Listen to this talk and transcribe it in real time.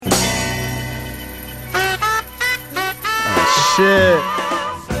shit.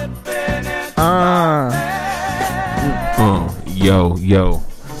 Yo.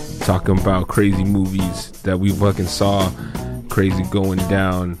 Talking about crazy movies that we fucking saw. Crazy going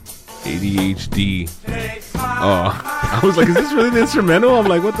down. ADHD. Oh, I was like, is this really the instrumental? I'm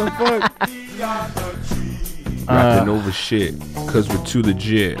like, what the fuck? Rapping over shit because we're too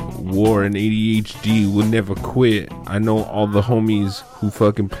legit. War and ADHD will never quit. I know all the homies who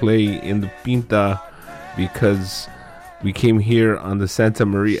fucking play in the Pinta because we came here on the Santa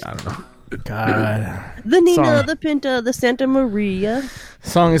Maria. I don't know. God. The Nina, Song. the Pinta, the Santa Maria.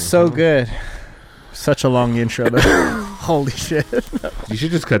 Song is so good. Such a long intro though. Holy shit. You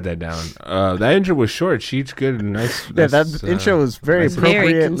should just cut that down. That intro was short. She's good and nice. Yeah, that intro was very nice,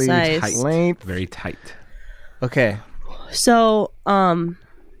 appropriately Very tight. concise. Length. very tight. Okay. So,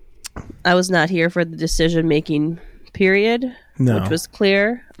 I was not here for the decision-making period, No. which was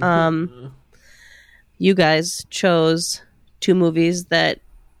clear. You guys chose two movies that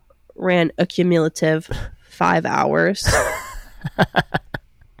ran a cumulative 5 hours.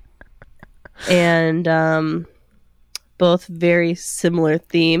 And both very similar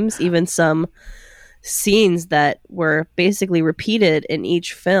themes, even some scenes that were basically repeated in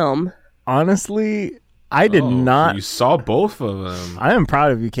each film. Honestly, I did Oh, not. You saw both of them. I am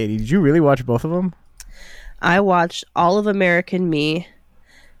proud of you, Katie. Did you really watch both of them? I watched all of American Me,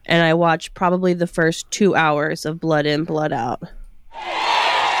 and I watched probably the first 2 hours of Blood In, Blood Out.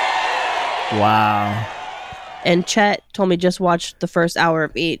 Wow. And Chet told me just watch the first hour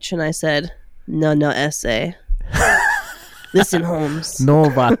of each, and I said, no, essay. Listen, Holmes. No,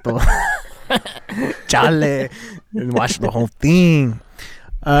 vato. Chale. And watch the whole thing.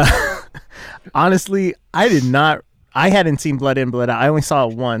 Honestly, I hadn't seen Blood In, Blood Out. I only saw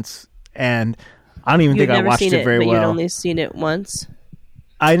it once, and I don't even You'd think I never watched seen it very but You'd well. only seen it once.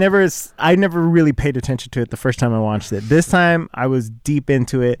 I never really paid attention to it the first time I watched it. This time I was deep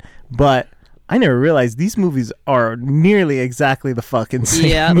into it, but I never realized these movies are nearly exactly the fucking same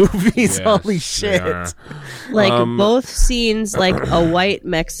Yep. movies. Yes, Holy they shit. are. Like both scenes, like a white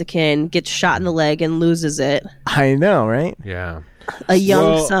Mexican gets shot in the leg and loses it. I know, right? Yeah. A young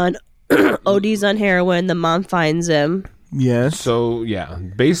Well- son ODs on heroin. The mom finds him. Yes. So yeah,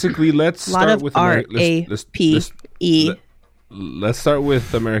 basically, let's A lot start of with R-A-P-E. Let's start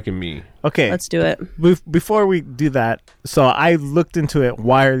with American Me. Okay. Let's do it. Before we do that, so I looked into it.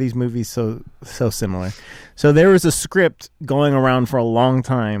 Why are these movies so similar? So there was a script going around for a long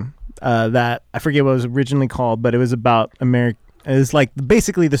time that I forget what it was originally called, but it was about American. It was like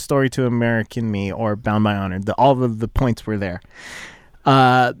basically the story to American Me or Bound by Honor. All of the points were there.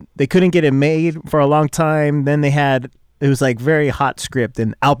 They couldn't get it made for a long time. Then it was like very hot script,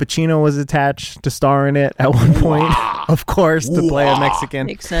 and Al Pacino was attached to star in it at one point, of course, to play a Mexican.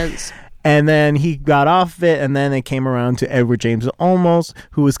 Makes sense. And then he got off it, and then it came around to Edward James Olmos,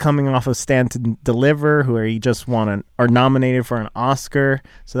 who was coming off of Stand to Deliver, where he just won or nominated for an Oscar.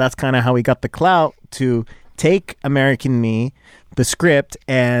 So that's kind of how he got the clout to take American Me, the script,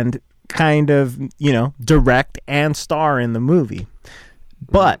 and kind of, direct and star in the movie.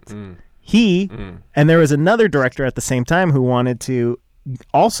 But and there was another director at the same time who wanted to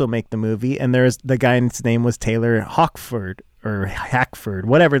also make the movie, and the guy's name was Taylor Hackford,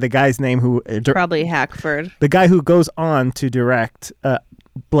 whatever the guy's name who Probably Hackford. the guy who goes on to direct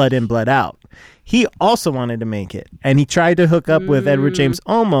Blood In, Blood Out. He also wanted to make it, and he tried to hook up with Edward James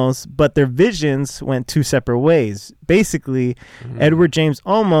Olmos, but their visions went two separate ways. Basically, Edward James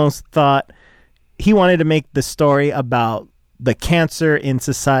Olmos thought he wanted to make the story about the cancer in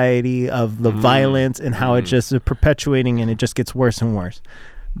society of the violence and how it just is perpetuating and it just gets worse and worse.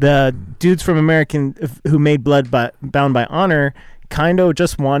 The dudes from who made Bound by Honor kind of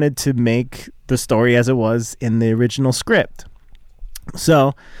just wanted to make the story as it was in the original script.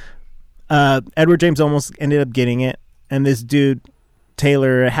 So Edward James almost ended up getting it, and this dude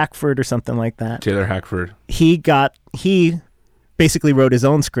Taylor Hackford or something like that, Taylor Hackford. he basically wrote his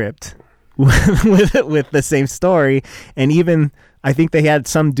own script with the same story, and even I think they had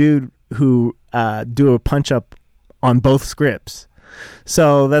some dude who do a punch up on both scripts.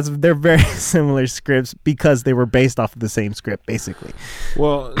 So they're very similar scripts because they were based off of the same script, basically.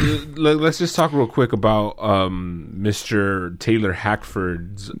 Well, let's just talk real quick about Mr. Taylor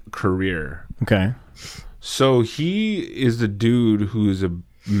Hackford's career. Okay. So he is the dude who is a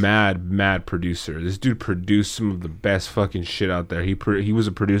mad producer. This dude produced some of the best fucking shit out there. He was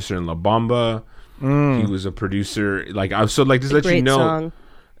a producer in La Bamba. He was a producer just let Great you know. song.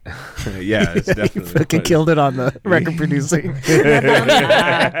 Yeah, it's He definitely fucking killed it on the record producing.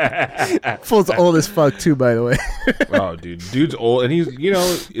 Fool's old as fuck too, by the way. Wow, dude's old, and he's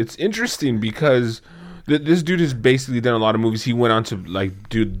it's interesting because This dude has basically done a lot of movies. He went on to like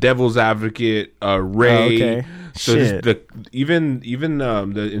do Devil's Advocate, Ray. okay. So Shit. even in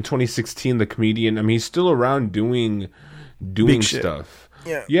 2016, the comedian. I mean, he's still around doing Big shit. stuff.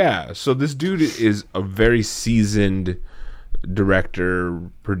 Yeah. Yeah. So this dude is a very seasoned director,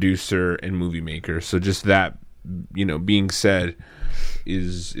 producer, and movie maker. So just that, being said,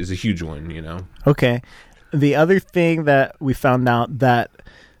 is a huge one. Okay. The other thing that we found out that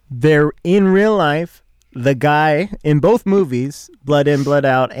they're in real life, the guy in both movies, Blood In, Blood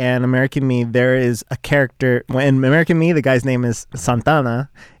Out, and American Me, there is a character. In American Me, the guy's name is Santana.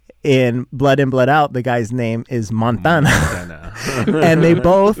 In Blood In, Blood Out, the guy's name is Montana. And they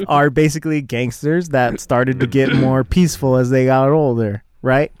both are basically gangsters that started to get more peaceful as they got older,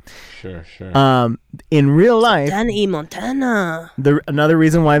 right? Sure. In real life, Danny Montana. another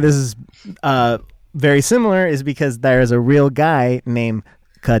reason why this is very similar is because there's a real guy named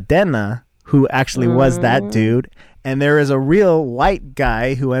Cadena who actually was that dude, and there is a real white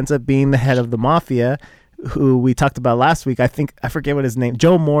guy who ends up being the head of the mafia, who we talked about last week. I forget what his name,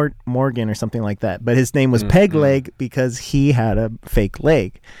 Joe Morgan or something like that, but his name was Peg Leg because he had a fake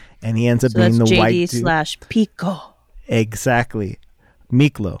leg, and he ends up being the white dude. JD/Pico. Exactly,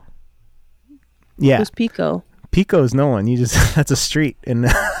 Miklo. Yeah, Who's Pico? Pico is no one. You just that's a street, and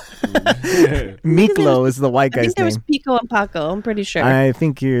Miklo is the white I guy's think there was name. Pico and Paco. I'm pretty sure. I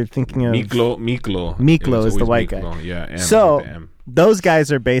think you're thinking of Miklo. Miklo is the white guy. Yeah. M, So with the M. those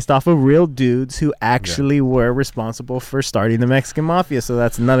guys are based off of real dudes who actually were responsible for starting the Mexican mafia. So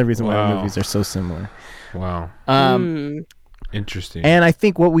that's another reason why the Wow. movies are so similar. Wow. Interesting. And I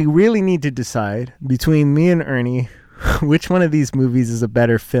think what we really need to decide between me and Ernie, which one of these movies is a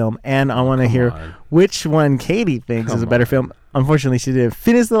better film, and I want to hear on. which one Katie thinks is a Come better on. film. Unfortunately, she didn't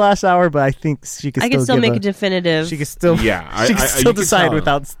finish the last hour, but I think she could I still can still give make a definitive. She can still, Yeah, she can you still can decide tell.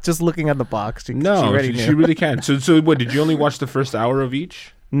 without just looking at the box. She already she knew. really can. So what? Did you only watch the first hour of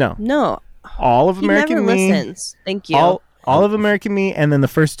each? No, No, all of he American never Me, listens. Thank you. all of American Me, and then the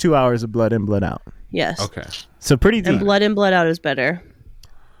first 2 hours of Blood In, Blood Out. Yes. Okay. So pretty And deep. Blood In, Blood Out is better.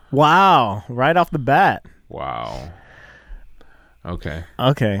 Wow, right off the bat. Wow. Okay.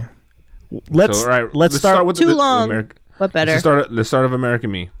 Okay, let's So, all right, let's start with Too the long. What better? Let's start of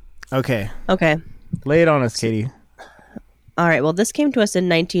American Me. Okay, Okay. lay it on us, Katie. All right. Well, this came to us in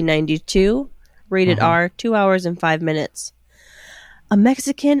 1992. Rated R, 2 hours and 5 minutes. A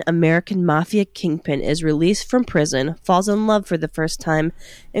Mexican-American mafia kingpin is released from prison, falls in love for the first time,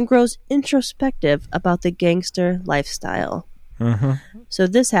 and grows introspective about the gangster lifestyle. So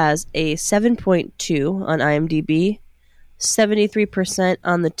this has a 7.2 on IMDb, 73%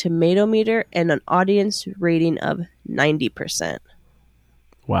 on the tomato meter, and an audience rating of 90%.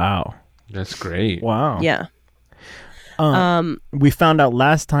 Wow, That's great. wow. Yeah. We found out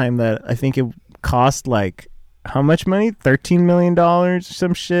last time that I think it cost like how much money? $13 million or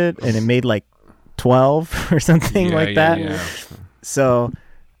some shit, and it made like 12 or something like that. Yeah. So,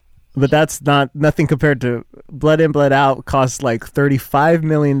 but that's nothing compared to Blood In, Blood Out. Cost like $35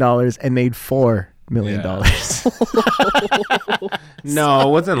 million and made $4 million. No,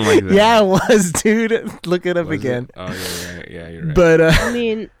 it wasn't like that. Yeah, it was, dude. Look it up Was again. it? Oh yeah, you're right. But I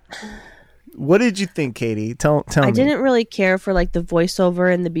mean, what did you think, Katie? Tell me. I didn't really care for like the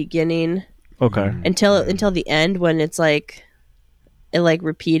voiceover in the beginning Okay. until the end when it's like it like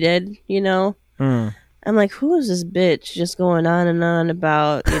repeated, Mm. I'm like, who is this bitch just going on and on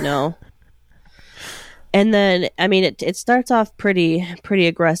about, And then, I mean, it starts off pretty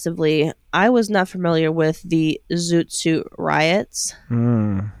aggressively. I was not familiar with the Zoot Suit riots,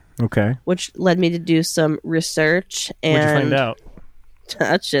 Okay. which led me to do some research. And What'd you find out?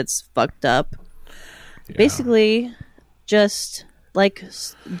 that shit's fucked up. Basically, just like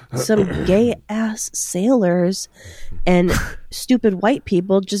some gay ass sailors and stupid white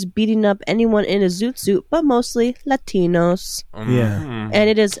people just beating up anyone in a zoot suit, but mostly Latinos. Yeah. And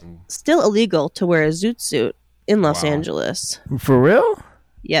it is still illegal to wear a zoot suit in Los Angeles. For real?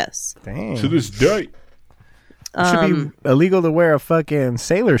 Yes. Dang. To this day. It should be illegal to wear a fucking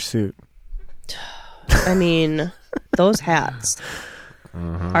sailor suit. I mean, those hats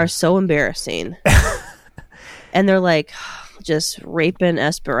are so embarrassing. And they're like just raping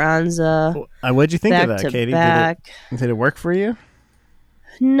Esperanza What'd you think back of that, to Katie? back. Did it work for you?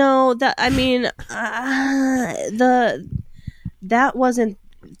 No, that I mean, that wasn't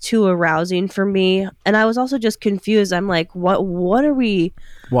too arousing for me, and I was also just confused. I'm like, what are we?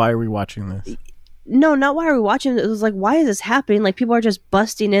 Why are we watching this? No, not why are we watching it. It was like, why is this happening? Like people are just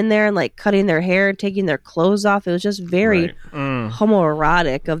busting in there and like cutting their hair and taking their clothes off. It was just very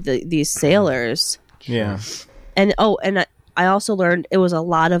homoerotic of these sailors. Yeah. And I also learned it was a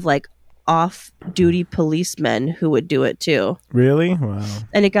lot of like off-duty policemen who would do it too. Really? Wow.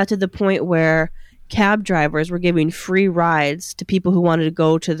 And it got to the point where cab drivers were giving free rides to people who wanted to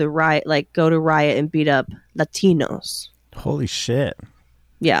go to riot and beat up Latinos. Holy shit.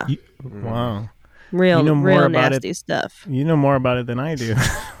 Yeah. Wow. Real about nasty stuff. You know more about it than I do.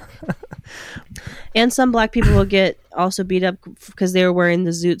 And some black people will get also beat up because they were wearing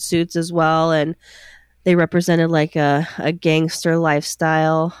the zoot suits as well, and they represented like a gangster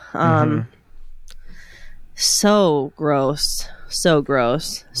lifestyle. So gross. So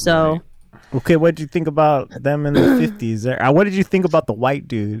gross. So okay, what did you think about them in the 50s? What did you think about the white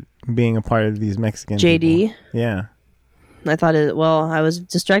dude being a part of these Mexican JD? people? Yeah. I thought I was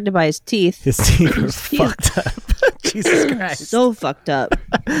distracted by his teeth. His teeth were fucked up. Jesus Christ. So fucked up.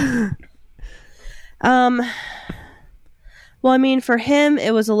 Well, I mean, for him,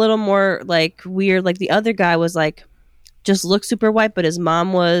 it was a little more like weird. Like the other guy was like, just looked super white, but his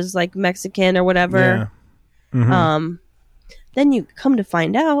mom was like Mexican or whatever. Yeah. Mm-hmm. Then you come to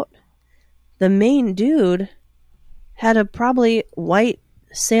find out the main dude had a probably white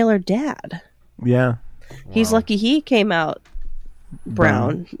sailor dad. Yeah. He's lucky he came out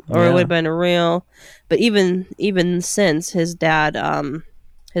brown, or it would have been a real. But even since his dad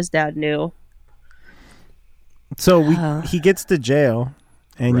knew. So he gets to jail,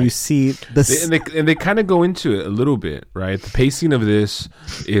 and you see this, and they kind of go into it a little bit, right? The pacing of this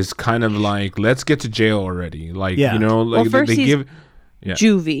is kind of like, let's get to jail already, like you know, like first they give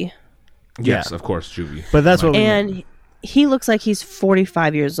juvie. Yes, of course, juvie. But that's what and he looks like he's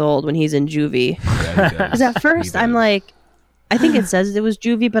 45 years old when he's in juvie. Yeah, Because at first I'm like, I think it says it was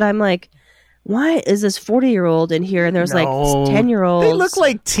juvie, but I'm like, why is this 40-year-old in here? And there's like 10-year-olds. They look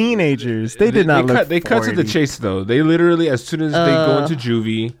like teenagers. They did not look. They cut to the chase though. They literally, as soon as they go into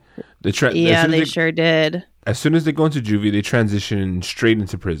juvie, they sure did. As soon as they go into juvie, they transition straight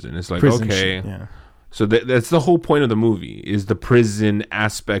into prison. It's like prison okay. Shit, yeah. So that's the whole point of the movie, is the prison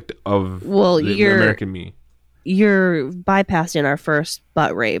aspect of the American Me. You're bypassing our first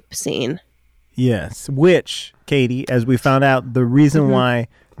butt rape scene. Yes, which, Katie, as we found out, the reason why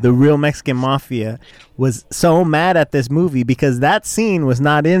the real Mexican mafia was so mad at this movie, because that scene was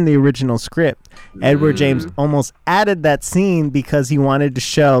not in the original script. Edward James almost added that scene because he wanted to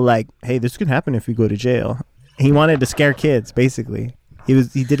show, like, hey, this could happen if you go to jail. He wanted to scare kids, basically.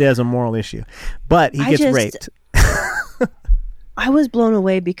 He did it as a moral issue. But he gets raped. I was blown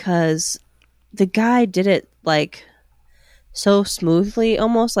away because the guy did it like so smoothly,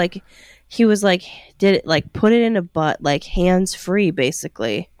 almost like he was like, did it like put it in a butt, like hands free,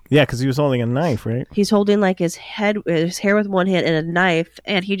 basically. Yeah, because he was holding a knife, right? He's holding like his hair with one hand and a knife,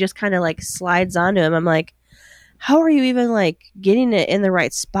 and he just kind of like slides onto him. I'm like, how are you even like getting it in the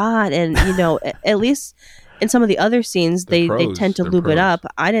right spot? And you know, at least in some of the other scenes, they tend to lube it up.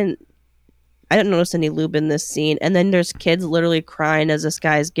 I didn't notice any lube in this scene. And then there's kids literally crying as this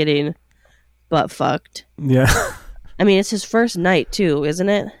guy's getting butt fucked. Yeah. I mean, it's his first night too, isn't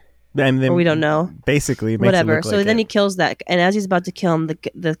it? And then or we don't know. Basically, it makes whatever. It look so like then he kills that, and as he's about to kill him,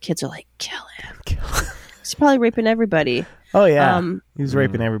 the kids are like, "Kill him!" He's probably raping everybody. Oh yeah, he was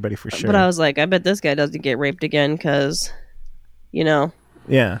raping everybody for sure. But I was like, I bet this guy doesn't get raped again, because, you know.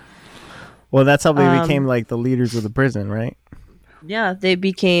 Yeah. Well, that's how they became like the leaders of the prison, right? Yeah, they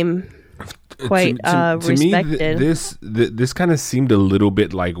became quite respected. Me, this kind of seemed a little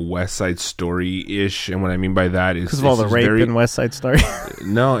bit like West Side Story ish, and what I mean by that is because of all the rape in West Side Story.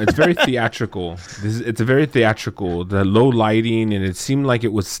 No, it's very theatrical. It's a very theatrical. The low lighting, and it seemed like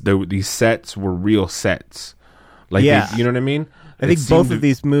it was these sets were real sets. Like, you know what I mean? I think both of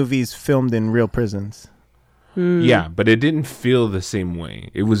these movies filmed in real prisons. Yeah, but it didn't feel the same way.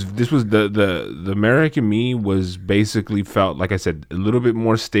 This was the American Me was basically felt, like I said, a little bit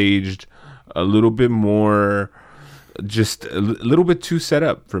more staged, a little bit more, just a little bit too set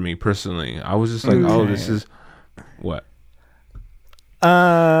up for me personally. I was just like, oh, this is what.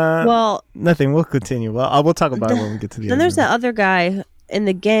 Well, nothing. We'll continue. Well, we'll talk about it when we get to the. Then there's that other guy in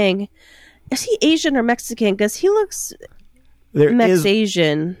the gang. Is he Asian or Mexican? Because he looks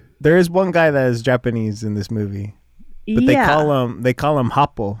Mex-Asian. There is one guy that is Japanese in this movie, but they call him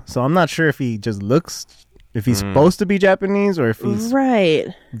Happo. So I'm not sure if he just looks, if he's supposed to be Japanese, or if he's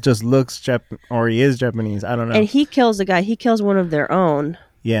just looks or he is Japanese. I don't know. And he kills a guy. He kills one of their own.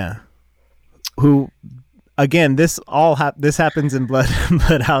 Yeah. Who, again, this happens in Blood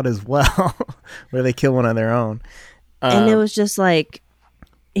Out as well, where they kill one of their own. And it was just like,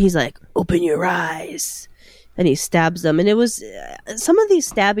 he's like, open your eyes. And he stabs them. And it was some of these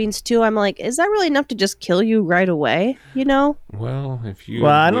stabbings too. I'm like, is that really enough to just kill you right away? You know? Well, if you.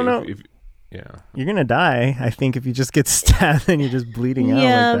 Well, I don't know. Yeah. You're gonna die, I think, if you just get stabbed and you're just bleeding out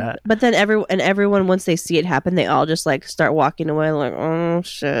like that. But then everyone once they see it happen, they all just like start walking away like, oh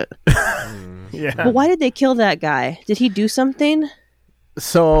shit. Yeah. But why did they kill that guy? Did he do something?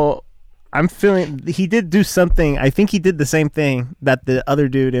 So I'm feeling he did do something. I think he did the same thing that the other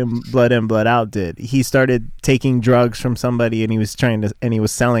dude in Blood In, Blood Out did. He started taking drugs from somebody and he was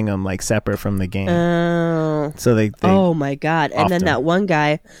selling them like separate from the game. Oh. So they Oh my god. And then him. that one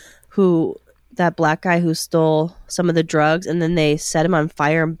guy that black guy who stole some of the drugs and then they set him on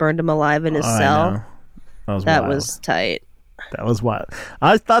fire and burned him alive in his I cell. know. That wild. was tight. That was wild.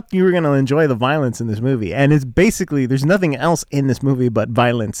 I thought you were going to enjoy the violence in this movie. And it's basically, there's nothing else in this movie but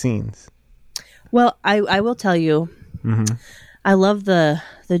violent scenes. Well, I will tell you, I love the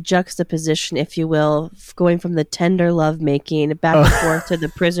juxtaposition, if you will, going from the tender lovemaking back and forth to the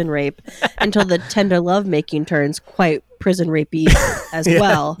prison rape until the tender lovemaking turns quite prison rapey as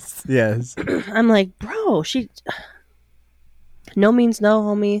well. Yes. I'm like, bro, no means no,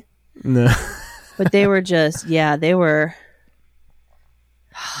 homie. No. But they were just, they were.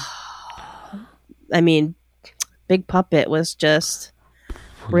 I mean, Big Puppet was just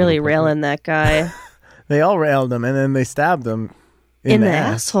really railing that guy They all railed him and then they stabbed him in the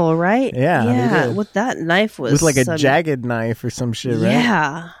ass. asshole, right? Yeah, they yeah. did. With that knife It was like a jagged knife or some shit, right?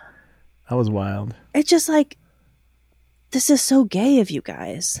 Yeah, That was wild. it's just like this is so gay of you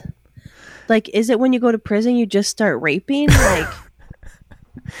guys. Like, is it when you go to prison you just start raping? Like,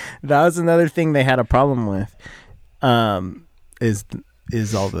 That was another thing they had a problem with.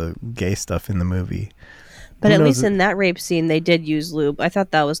 Is all the gay stuff in the movie. but Who at knows least it- in that rape scene they did use lube. I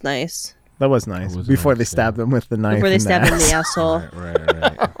thought that was nice. That was nice. That was Before nice, they stabbed him with the knife. Before they in stabbed him in the ass. asshole.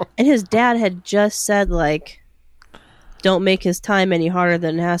 Right. And his dad had just said, like, don't make his time any harder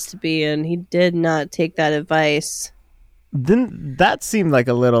than it has to be. And he did not take that advice. Then that seemed like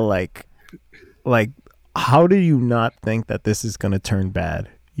a little like how do you not think that this is going to turn bad?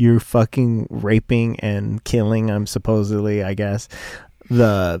 You're fucking raping and killing, supposedly, I guess,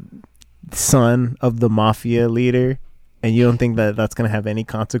 the son of the mafia leader, and you don't think that that's going to have any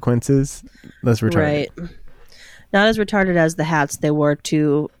consequences? That's retarded. Right. Not as retarded as the hats they wore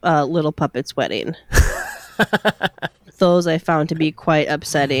to Little Puppet's wedding. Those I found to be quite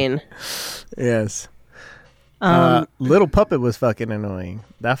upsetting. Yes. Little Puppet was fucking annoying.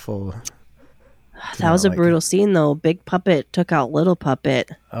 That fool. That was a like brutal scene, though. Big Puppet took out Little Puppet.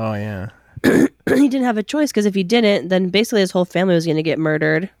 Oh, yeah. He didn't have a choice, because if he didn't, then basically his whole family was going to get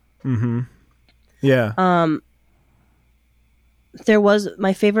murdered. Yeah. There was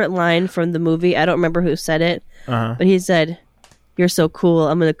my favorite line from the movie. I don't remember who said it, but he said, "You're so cool.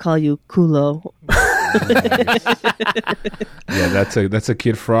 I'm going to call you Kulo." Yeah, that's a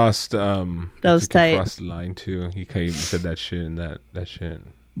Kid Frost. That was tight. Kid Frost line too. He kind of said that shit and that shit.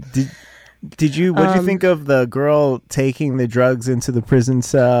 Did you? What did you think of the girl taking the drugs into the prison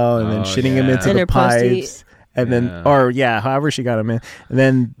cell and then Oh, shitting them yeah. into In the her pussy. pipes? And then, Yeah. however she got them in, and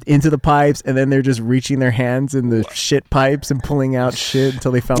then into the pipes, and then they're just reaching their hands in the shit pipes and pulling out shit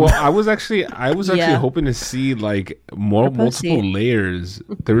until they found. Well, I was actually Yeah. hoping to see like Her multiple pussy. layers.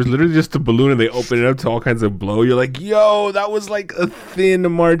 There was literally just a balloon, and they open it up to all kinds of blow. You're like, yo, that was like a thin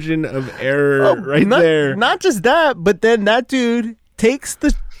margin of error right not, there. Not just that, but then that dude takes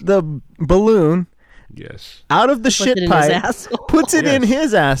the balloon Yes. out of the Puts shit it in his pipe, asshole. puts it in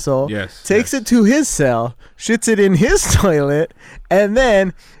his asshole, Yes, takes yes. it to his cell, shits it in his toilet, and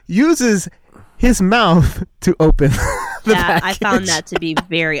then uses his mouth to open the That I package. found that to be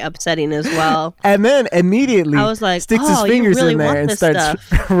very upsetting as well. And then immediately I was like, sticks his "Oh, you fingers really in there want and this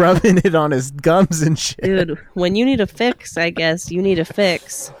starts rubbing it on his gums and shit. Dude, when you need a fix, I guess you need a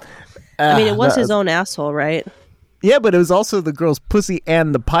fix. I mean, it was his own asshole, right? Yeah, but it was also the girl's pussy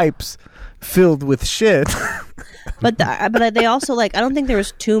and the pipes filled with shit. But they also, like, I don't think there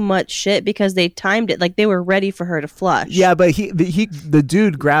was too much shit because they timed it. Like, they were ready for her to flush. Yeah, but the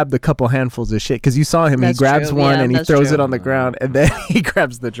dude grabbed a couple handfuls of shit because you saw him. That's He grabs true. one Yeah, and he that's throws true. it on the ground, and then he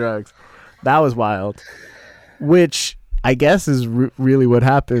grabs the drugs. That was wild. Which I guess is really what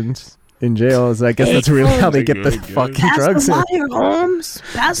happens in jail. Is I guess that's really how they get the Good. fucking Pass drugs the in. wire, Holmes.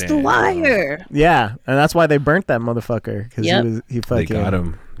 Pass the Damn. wire. Yeah, and that's why they burnt that motherfucker because Yep. he They fucking got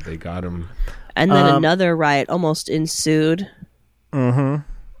him. They got him. And then another riot almost ensued.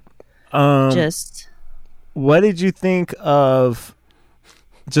 Just What did you think of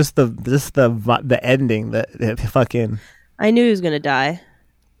just the ending? The fucking I knew he was gonna die.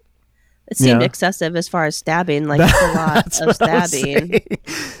 It seemed Yeah. excessive as far as stabbing. Like, it's a lot That's of what I was stabbing. saying.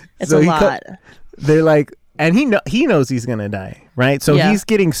 It's So a he lot. They're like, and he knows he's gonna die, right? So Yeah. he's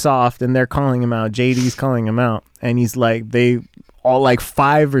getting soft, and they're calling him out. JD's calling him out, and he's like, they all like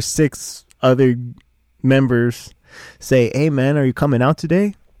 5 or 6 other members say, "Hey man, are you coming out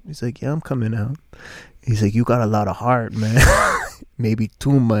today?" He's like, "Yeah, I'm coming out." He's like, "You got a lot of heart, man." Maybe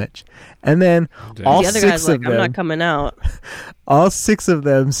too much. And then all the other six guy's like, of I'm them, not coming out. all six of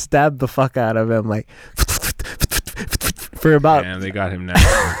them stabbed the fuck out of him, like for about. Damn, they got him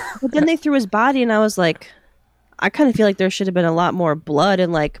now. But then they threw his body, and I was like, I kind of feel like there should have been a lot more blood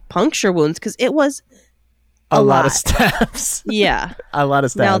and like puncture wounds because it was a lot of stabs. Yeah. A lot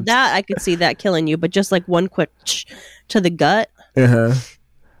of Now stabs. that I could see that killing you, but just like one quick to the gut. Uh-huh.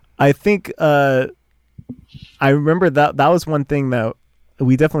 I think I remember that was one thing that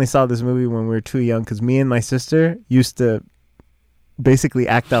we definitely saw this movie when we were too young because me and my sister used to basically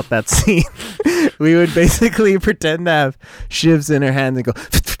act out that scene. We would basically pretend to have shivs in her hands and go.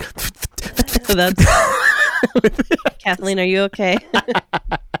 So that's Kathleen, are you okay?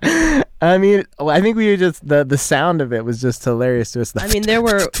 I mean, I think we were just the sound of it was just hilarious to us. I mean, there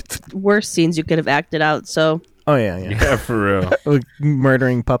were worse scenes you could have acted out. So oh yeah. Yeah, for real. Like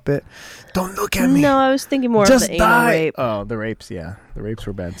murdering puppet. Don't look at me. no, I was thinking more Just of the anal die. rape. Oh, the rapes. Yeah, the rapes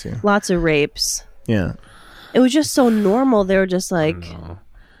were bad too. Lots of rapes. Yeah. It was just so normal. They were just like in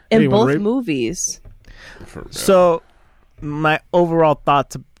Hey, when both rape- movies. For real. So, my overall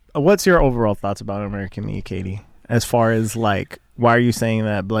thoughts. What's your overall thoughts about American Me, Katie? As far as like, why are you saying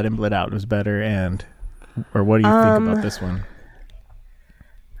that Blood In Blood Out was better, or what do you think about this one?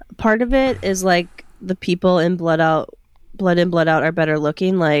 Part of it is like the people in Blood In Blood Out are better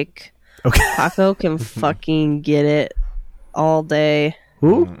looking. Like Okay. Paco can fucking get it all day.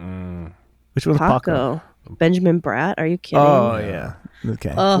 Who? Which one's Paco? Paco. Benjamin Bratt? Are you kidding? Oh yeah. Okay.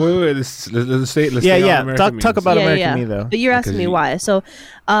 Wait. Let's stay yeah. on American Talk Memes. about American Me though. But you're asking me Because why. So,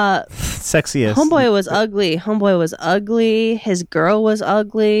 Sexiest. Homeboy was ugly. Homeboy was ugly. His girl was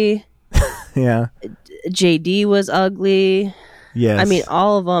ugly. Yeah. JD was ugly. Yes. I mean,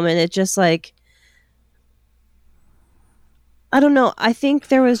 all of them. And it just like, I don't know. I think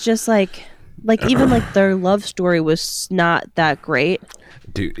there was just like even like their love story was not that great.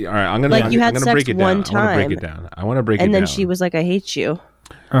 Dude, all right, I'm gonna Like, you had I'm gonna sex break it down. one I want to break time, it down. I want to break it And down. then she was like, I hate you.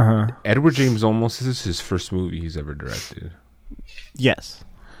 Edward James Olmos. This is his first movie he's ever directed. Yes.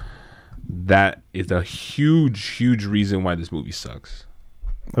 That is a huge reason why this movie sucks.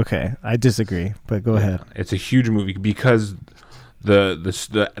 Okay. I disagree, but go ahead. It's a huge movie because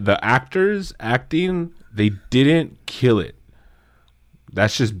the actors acting, they didn't kill it.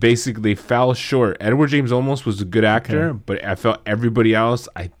 That's just basically fell short. Edward James Olmos was a good actor, but I felt everybody else,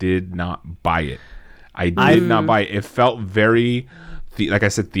 I did not buy it. I did not buy it. It felt very, like I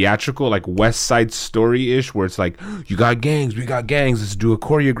said, theatrical, like West Side Story-ish, where it's like, you got gangs, we got gangs, let's do a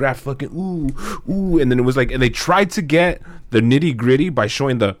choreographed fucking ooh. And then it was like, and they tried to get the nitty-gritty by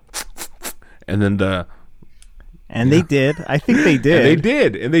showing the, and then the, And they did. I think they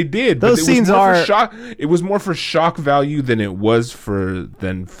did. And they did. Those but scenes it was more are- for shock. It was more for shock value than it was for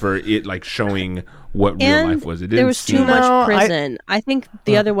it like showing what real And life was. It didn't there was seem too No, much prison. I think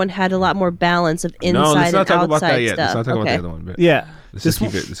the other one had a lot more balance of No, inside let's not and talk about that outside yet. Let's stuff. not talk about Okay. the other one. But Yeah. Let's This just keep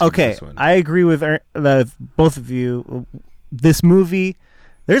one- it. Let's keep okay. this one. I agree with both of you. This movie,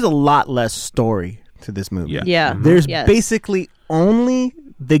 there's a lot less story to this movie. Yeah. Yeah. There's Yes. basically only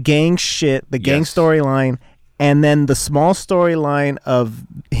the gang shit, the gang Yes. storyline, and then the small storyline of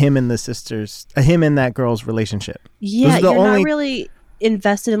him and the sisters, him and that girl's relationship. Yeah, Those are the you're only- not really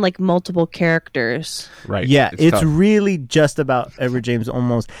invested in like multiple characters. Right. Yeah, it's tough. really just about Edward James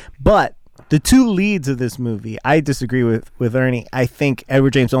Olmos. But the two leads of this movie, I disagree with Ernie. I think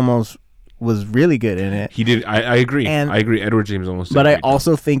Edward James Olmos was really good in it. He did. I agree. And- I agree. Edward James almost. But I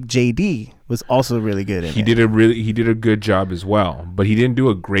also think JD was also really good in he it. did a good job as well, but he didn't do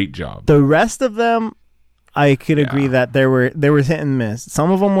a great job. The rest of them, I could agree that there was hit and miss. Some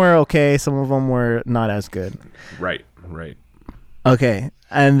of them were okay, some of them were not as good. Right. Okay,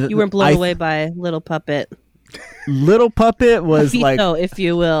 and You weren't blown away by Little Puppet. Little Puppet was like, Vito, if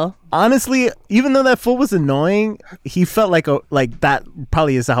you will. honestly, even though that fool was annoying, he felt like that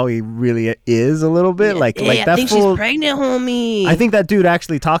probably is how he really is a little bit. Like I that think fool. she's pregnant, homie. I think that dude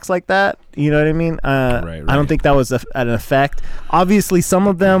actually talks like that. You know what I mean? Right. I don't think that was an effect. Obviously, some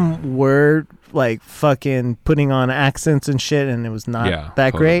of them were like fucking putting on accents and shit, and it was not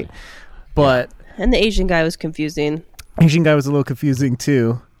that totally. great. But And the Asian guy was confusing. Asian guy was a little confusing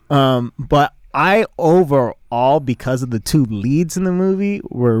too. But I overall, because of the two leads in the movie,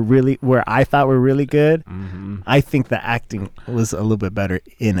 where I thought were really good. Mm-hmm. I think the acting was a little bit better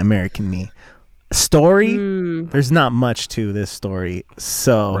in American Me. Story, there's not much to this story,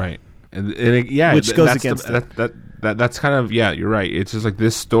 so Right. And yeah, Which goes that's against that's kind of, yeah, you're right. It's just like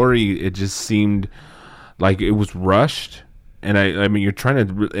this story, it just seemed like it was rushed And I mean, you're trying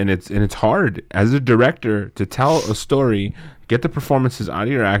to, and it's hard as a director to tell a story, get the performances out of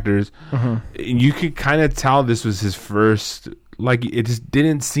your actors. You could kind of tell this was his first. Like, it just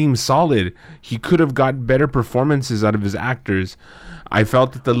didn't seem solid. He could have got better performances out of his actors. I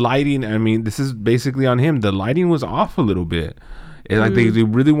felt that the lighting, I mean, this is basically on him. The lighting was off a little bit. And like they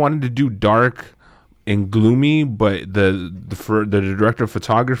really wanted to do dark and gloomy, but the director of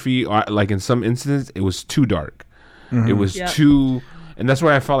photography, like in some instances, it was too dark. It was too, and that's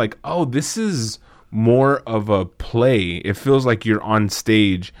why I felt like, oh, this is more of a play. It feels like you're on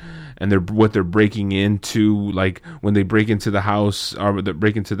stage. And they're breaking into, like when they break into the house or they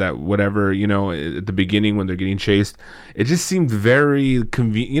break into that whatever, you know, at the beginning when they're getting chased, it just seemed very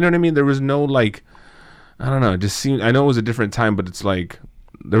convenient. You know what I mean? There was no, like, I don't know. It just seemed, I know it was a different time, but it's like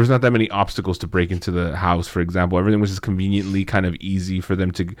there was not that many obstacles to break into the house. For example, everything was just conveniently kind of easy for them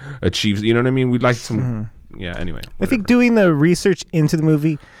to achieve. You know what I mean? We'd like some, yeah. Anyway, whatever. I think doing the research into the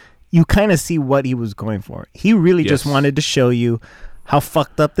movie, you kind of see what he was going for. He really just wanted to show you how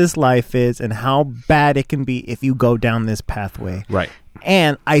fucked up this life is and how bad it can be if you go down this pathway. Right.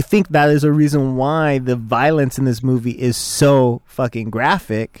 And I think that is a reason why the violence in this movie is so fucking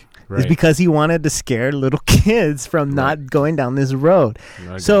graphic. Is because he wanted to scare little kids from not going down this road.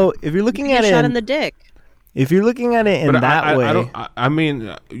 So if you're looking at it, shot in the dick. If you're looking at it in that way, I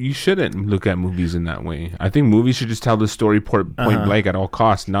mean, you shouldn't look at movies in that way. I think movies should just tell the story point blank at all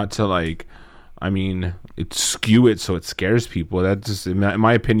costs, not to like. I mean, skew it so it scares people. That just, in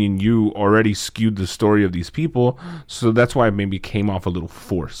my opinion, you already skewed the story of these people, so that's why it maybe came off a little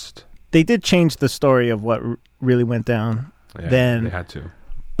forced. They did change the story of what really went down. Yeah, then they had to.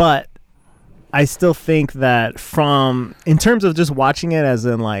 But I still think that in terms of just watching it as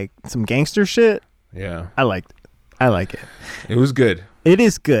in like some gangster shit, yeah, I liked it. I like it. It was good. It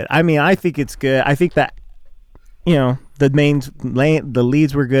is good. I mean, I think it's good. I think that, you know, the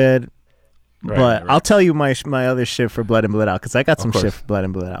leads were good. But I'll tell you my other shit for Blood and Blood Out, because I got some shit for Blood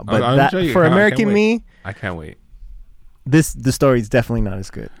and Blood Out. But for American Me, I can't wait. The story is definitely not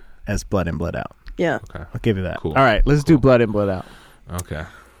as good as Blood and Blood Out. Yeah. Okay. I'll give you that. Cool. All right, let's do Blood and Blood Out. Okay.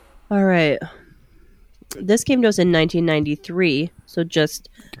 All right. This came to us in 1993, so just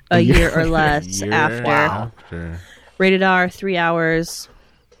a year or less after. Wow. Sure. Rated R, 3 hours,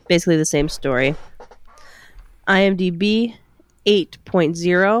 basically the same story. IMDb,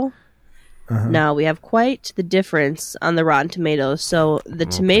 8.0. Now, we have quite the difference on the Rotten Tomatoes. So the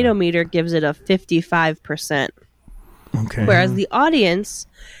tomato meter gives it a 55%. Okay. Whereas the audience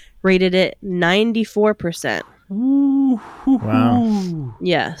rated it 94%. Wow.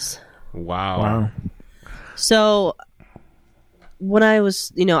 Yes. Wow. So when I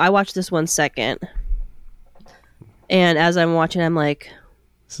was, I watched this 1 second. And as I'm watching, I'm like,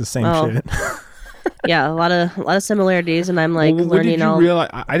 it's the same shit. Yeah, a lot of similarities, and I'm like learning all.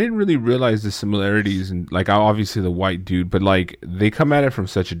 I didn't really realize the similarities, and like obviously the white dude, but like they come at it from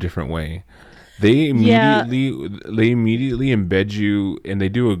such a different way. They immediately embed you, and they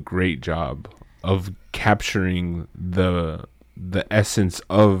do a great job of capturing the essence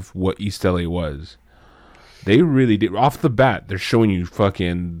of what East LA was. They really did. Off the bat, they're showing you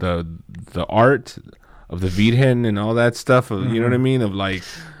fucking the art of the Vidhen and all that stuff. You know what I mean? Of like.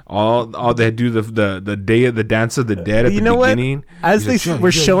 All they do the day of the Dance of the Dead at the beginning. What? As they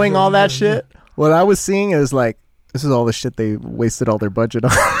were showing all that shit, what I was seeing is like, this is all the shit they wasted all their budget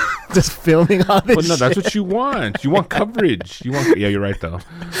on, just filming all this. But no, that's what you want. You want coverage. Yeah, you're right though.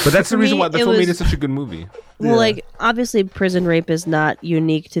 But that's the reason why. That's what made it such a good movie. Well, like obviously, prison rape is not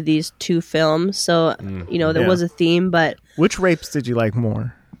unique to these two films, so there was a theme. But which rapes did you like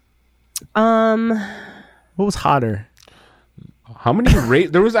more? What was hotter? How many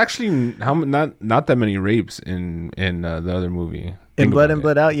rape? There was actually not that many rapes in the other movie. In Blood and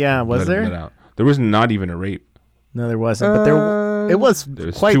Blood Out, yeah, was there? There was not even a rape. No, there wasn't. But it was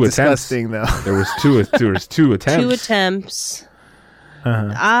quite disgusting, though. There was two attempts. 2 attempts.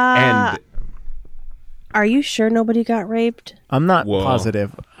 And are you sure nobody got raped? I'm not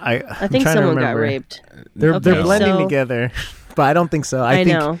positive. I think someone got raped. They're blending together, but I don't think so. I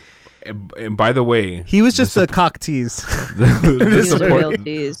think know. And by the way, he was just a cock tease.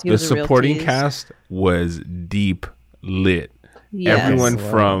 The supporting cast was deep lit. Yes. Everyone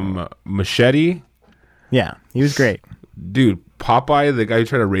from Machete. Yeah, he was great. Dude, Popeye, the guy who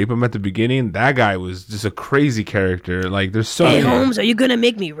tried to rape him at the beginning, that guy was just a crazy character. Like, there's so many. Holmes, are you going to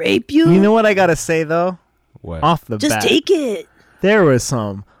make me rape you? You know what I got to say, though? What? Off the bat. Just take it. There was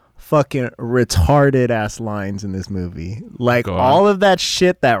some fucking retarded ass lines in this movie. Like all of that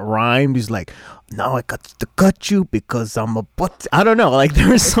shit that rhymed is like, now I got to cut you because I'm a butt. I don't know. Like there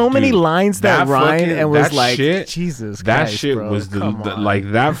were so many Dude, lines that rhymed and was that like, shit, Jesus that Christ, shit bro, was the come on.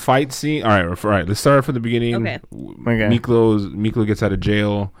 like that fight scene. All right. Let's start from the beginning. Okay. Miklo gets out of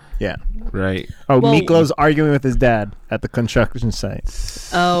jail. Yeah. Right. Oh, Well- Miklo's arguing with his dad at the construction site.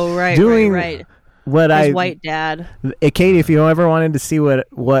 Oh, right, Doing right. What His I white dad. Katie, if you ever wanted to see what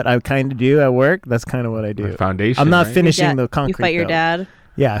I kind of do at work, that's kind of what I do. My foundation. I'm not right? finishing Your dad- the concrete. You fight your though. dad.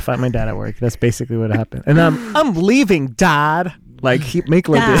 Yeah, I fight my dad at work. That's basically what happened. And I'm leaving, Dad. Like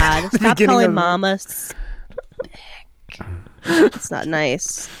Miklo did. Dad, at the stop beginning calling of- Mama. It's not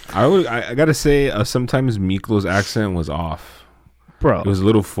nice. I gotta say, sometimes Miklo's accent was off. Bro. It was a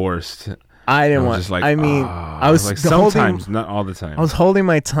little forced. I didn't was want. just like, I mean, ah. I was like holding, sometimes, not all the time. I was holding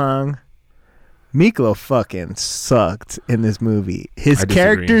my tongue. Miklo fucking sucked in this movie. His I disagree.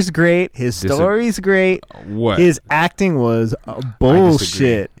 character's great. His story's great. What? His acting was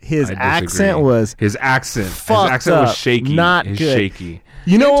bullshit. His I accent disagree. was. His accent. fucked His accent was up. shaky. Not It's good. shaky.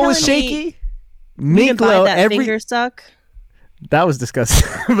 You know You're what was telling me shaky? You can buy Miklo that finger suck. that was disgusting.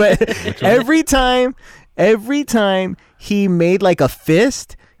 But every time he made like a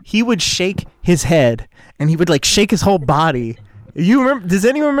fist, he would shake his head and he would like shake his whole body. You remember? Does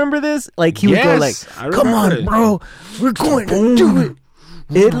anyone remember this? Like he would go Yes, I like, "Come on, remember it. bro, we're going to do it."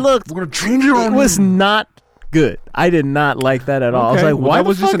 It looked. We're gonna change it. It was not good. I did not like that at all. I was like, "Why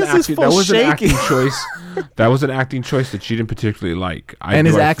the fuck is this that fool was an shaking?" acting choice. That was an acting choice that she didn't particularly like. And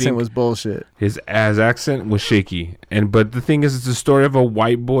his I accent think was bullshit. his accent was shaky. But the thing is, it's a story of a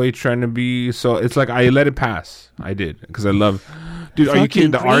white boy trying to be. So it's like I let it pass. I did because I love. Dude, are you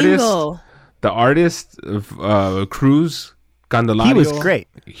kidding? The artist of Cruz Candelario. He was great,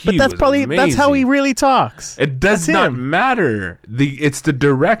 but that's how he really talks. It does That's not him. matter. It's the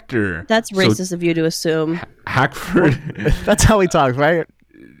director. That's racist of you to assume. Hackford. That's how he talks, right?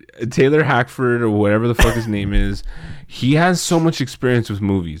 Taylor Hackford or whatever the fuck his name is, he has so much experience with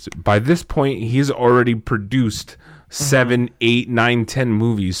movies. By this point, he's already produced 7, 8, 9, 10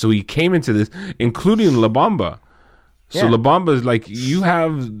 movies. So he came into this, including La Bamba. So Yeah. La Bamba is like, you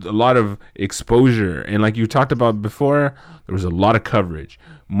have a lot of exposure. And like you talked about before, there was a lot of coverage.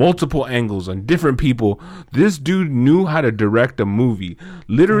 Multiple angles on different people. This dude knew how to direct a movie.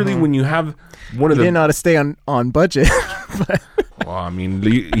 Literally, when you have one of He the... didn't know how to stay on budget. Well, I mean,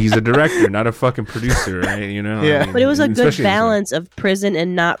 he's a director, not a fucking producer, right? You know? Yeah. I mean, But it was a good especially in this balance of prison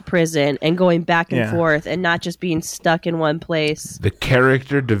and not prison and going back and Yeah. forth and not just being stuck in one place. The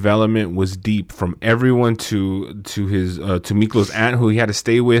character development was deep from everyone to his to Miklo's aunt who he had to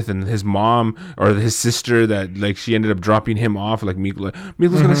stay with, and his mom or his sister that like she ended up dropping him off. Like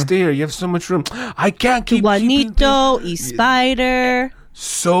Miklo's gonna stay here. You have so much room. I can't keep keeping Juanito, y Spider.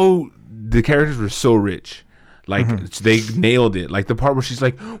 so the characters were so rich. Like they nailed it. Like the part where she's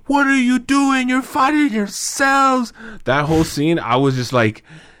like, "What are you doing? You're fighting yourselves." That whole scene, I was just like,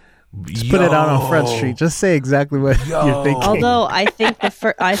 Just put it out on Front Street. Just say exactly what you're thinking. Although I think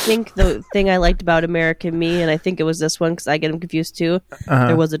the thing I liked about American Me, and I think it was this one because I get them confused too.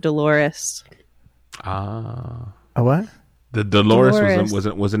 There was a Dolores. A what? The Dolores Dolores.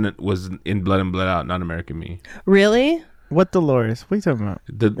 was in Blood and Blood Out, not American Me. Really? What Dolores? What are you talking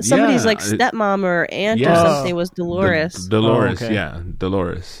about? Somebody's like stepmom or aunt Yeah. or something was Dolores. Dolores, Oh, okay. yeah,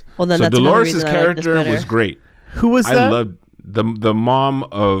 Dolores. Well, then so that's another Dolores' reason I like this character better. was great. Who was I that? loved the mom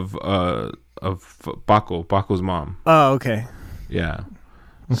of Paco's mom. Oh, okay. Yeah.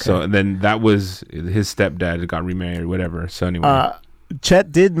 So and then that was his stepdad got remarried, whatever. So anyway,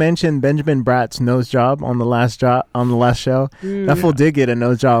 Chet did mention Benjamin Bratt's nose job on the last show. That fool did get a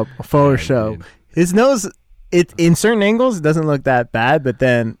nose job for show. did. His nose, it in certain angles, it doesn't look that bad, but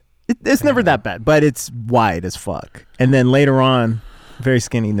then it's never that bad. But it's wide as fuck. And then later on, very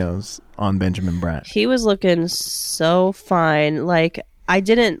skinny nose on Benjamin Bratt. He was looking so fine. Like I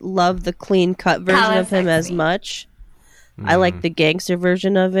didn't love the clean cut version of him as much. I like the gangster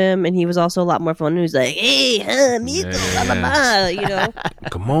version of him, and he was also a lot more fun. He was like, "Hey, Mito, blah, blah, blah," you know?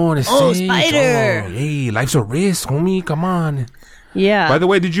 come on, it's Oh, safe. Spider! Oh, hey, life's a risk, homie. Come on. Yeah. By the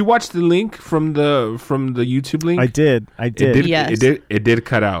way, did you watch the link from the YouTube link? I did. It did. Yes. It did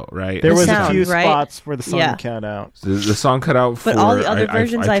cut out, right? There The was sound, a few right? spots where the song Yeah. cut out. The song cut out. but all the other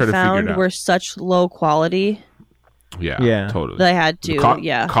versions I tried to figure it found out. were such low quality Yeah. totally. that I had to.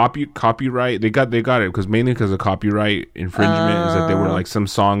 Copyright. They got it mainly because of copyright infringement. Is that they were like some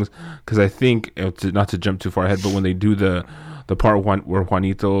songs? Because I think not to jump too far ahead, but when they do the part where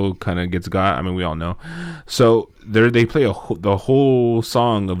Juanito kind of gets got, I mean we all know. So they play the whole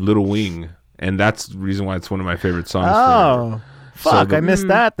song of Little Wing, and that's the reason why it's one of my favorite songs. Oh, fuck! I missed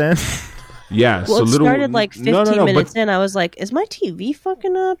that then. Yeah. Well, so it Little started like 15 no, minutes but in. I was like, is my TV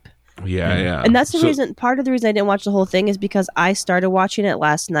fucking up? Yeah. And that's the reason. Part of the reason I didn't watch the whole thing is because I started watching it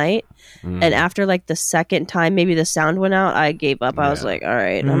last night, and after like the second time, maybe the sound went out. I gave up. I was like, all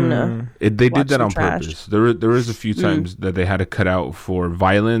right, I'm gonna. They watch did that some on trash. purpose. There is a few times that they had to cut out for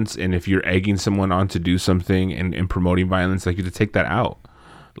violence, and if you're egging someone on to do something and promoting violence, like you have to take that out.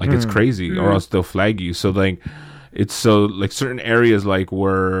 Like it's crazy, or else they'll flag you. So like. It's so like certain areas like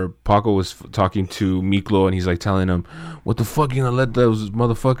where Paco was talking to Miklo and he's like telling him, what the fuck you gonna let those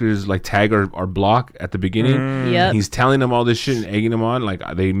motherfuckers like tag our block at the beginning? Yep. He's telling them all this shit and egging them on. Like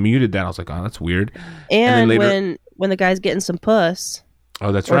they muted that. I was like, oh, that's weird. And then later, when the guy's getting some puss,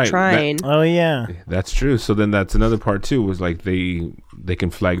 oh, that's or right. trying. Oh yeah. That's true. So then that's another part too, was like they can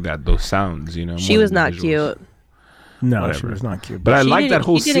flag those sounds, you know. She more was than the not visuals. cute. No, Whatever. she was not cute. But I She like that didn't-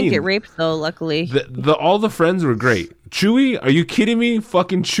 whole he didn't scene. get raped though. Luckily, All the friends were great. Chewie, are you kidding me?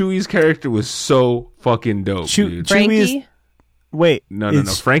 Fucking Chewie's character was so fucking dope, dude. Chewie is Frankie. wait. No.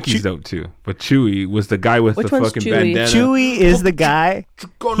 it's Frankie's dope too. But Chewie was the guy with Which the one's fucking Chewie? bandana. Chewie is the guy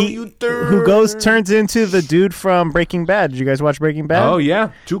who turns into the dude from Breaking Bad. Did you guys watch Breaking Bad? Oh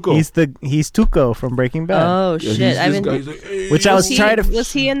yeah, Tuco. He's Tuco from Breaking Bad. Oh Yeah, shit! he's I this mean, guy. He's like, hey, Which I was he, trying to.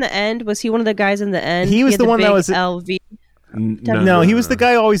 Was he in the end? Was he one of the guys in the end? He was had the one that big was- LV. No, he was the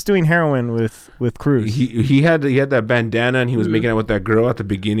guy always doing heroin with Cruz. He had that bandana and he was making out with that girl at the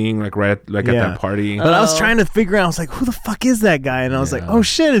beginning, like at that party. But I was Oh. trying to figure out. I was like, "Who the fuck is that guy?" And I was like, Yeah. "Oh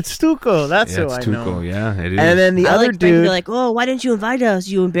shit, it's Tuco." That's Yeah, who it's I know. Tuco. Yeah, it is. And then the I other like Frankie. They're dude, like, oh, why didn't you invite us?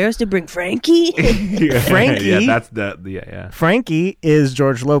 You embarrassed to bring Frankie? yeah, Frankie. Yeah, that's yeah. Frankie, is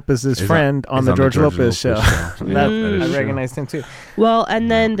George Lopez's Is friend on the George Lopez show. Yeah, That- that is I true. recognized him too. Well, and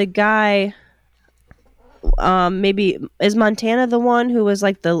then the guy, maybe is Montana the one who was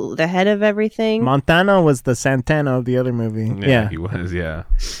like the head of everything? Montana was the Santana of the other movie. Yeah. he was. Yeah.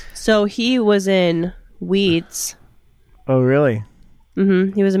 So he was in Weeds. Oh, really?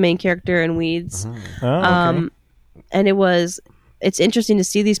 He was a main character in Weeds. Oh, okay. And it's interesting to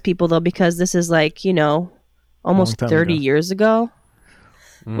see these people though, because this is like, almost Long time 30 ago. years ago,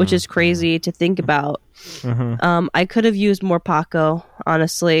 which is crazy to think about. I could have used more Paco,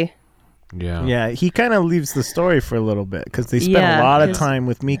 honestly. Yeah. Yeah, he kind of leaves the story for a little bit because they spent Yeah, a lot of 'cause- time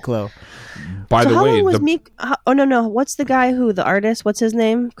with Miklo. By So the how way, long was the Meek? Oh no! What's the guy the artist? What's his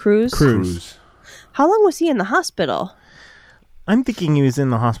name? Cruz. cruise. How long was he in the hospital? I'm thinking he was in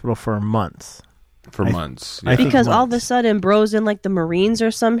the hospital for months. For months. I Yeah. think Because all of a months. sudden, bro's in like the Marines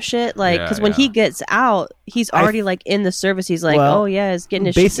or some shit. Like, Yeah, because when yeah. he gets out, he's already like in the service. He's like, Well, oh yeah, he's getting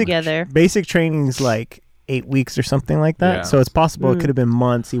his shit together. Basic training's like 8 weeks or something like that. Yeah. So it's possible it could have been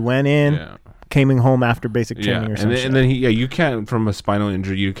months. He went in, Yeah. came home after basic Yeah, training or and something. then, you can't, from a spinal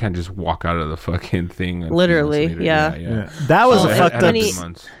injury, you can't just walk out of the fucking thing. a few Literally, months later. yeah. That was Oh, a and- fucked and up. when he-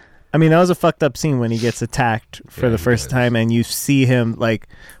 months. I mean, that was a fucked up scene when he gets attacked for Yeah, the he first does. time, and you see him like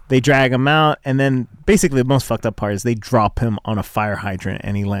they drag him out, and then basically the most fucked up part is they drop him on a fire hydrant,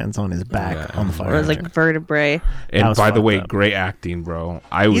 and he lands on his back Yeah, on the it fire Or it's hydrant. like vertebrae. That And was by the fucked way, up. great acting, bro.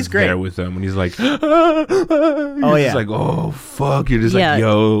 I was great. there with him when he's like, oh yeah. just like, oh fuck, you're just Yeah. like,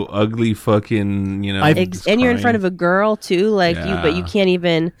 yo, ugly fucking, just And you're in front crying. of a girl too, like but you Yeah. can't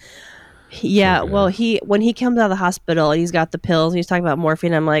even. Yeah, So good. well, when he comes out of the hospital and he's got the pills and he's talking about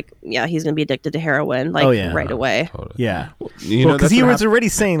morphine, I'm like, yeah, he's gonna be addicted to heroin, like Oh, yeah. right away. Totally. Yeah, You well, because that's he what was already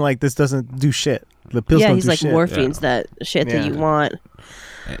saying like this doesn't do shit. The pills Yeah, don't he's do like shit. morphine's that shit that Yeah. you want,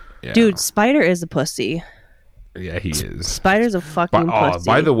 Yeah. dude. Spider is a pussy. Yeah, he is. Spider's a fucking pussy.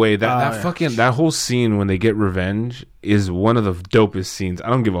 By the way, that yeah. fucking that whole scene when they get revenge is one of the dopest scenes. I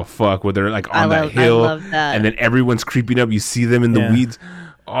don't give a fuck where they're like on that hill, I love that. and then everyone's creeping up. You see them in the Yeah. weeds.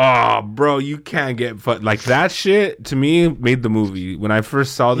 Oh, bro, you can't get like that shit. To me, made the movie. When I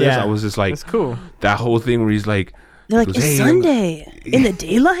first saw this, Yeah. I was just like, That's cool. that whole thing where he's like, They're like, goes, it's "Hey, Sunday in the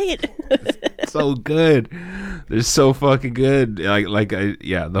daylight. so good. They're so fucking good.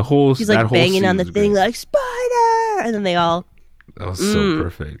 The whole He's that like whole banging scene on the was thing, great. like Spider, and then they all. That was so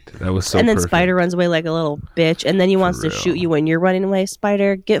perfect. That was so. and then perfect. Spider runs away like a little bitch, and then he wants to real. shoot you when you're running away.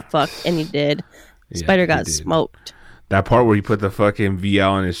 Spider, get fucked, and he did. Yeah, Spider he got did. smoked. That part where he put the fucking VL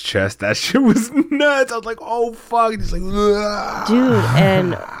on his chest, that shit was nuts. I was like, oh fuck. Just like, "Ugh." Dude,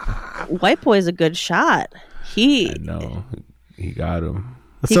 and White Boy's a good shot. He No, he got him.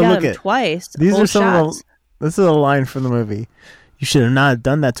 So got look him at twice. these Both are some of shots. the. This is a line from the movie. You should have not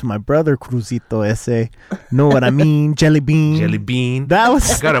done that to my brother, Cruzito ese. Know what I mean? Jelly bean. Jelly bean. That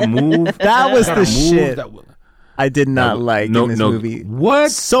was Gotta move. That was Gotta the shit. That, I did not like in this movie.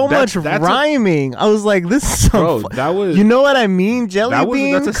 What? So much rhyming. I was like, this is so that was. You know what I mean? Jelly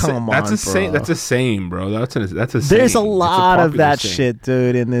bean. Come on, that's a saying. bro. That's a saying, bro. That's a saying. There's a lot of that saying. shit,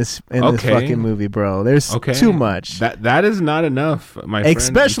 dude, in this fucking movie, bro. There's too much. That is not enough, my friend.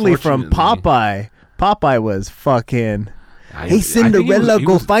 Especially from Popeye. Popeye was fucking. Hey Cinderella,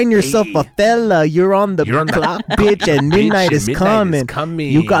 go find yourself a fella. You're on the clock, bitch, and midnight is coming.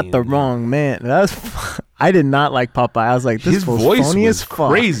 You got the wrong man. I did not like Popeye. I was like, this his voice phony was as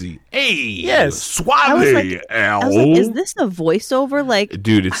fuck. Crazy. Hey, yes, suave. I was like, is this a voiceover? Like,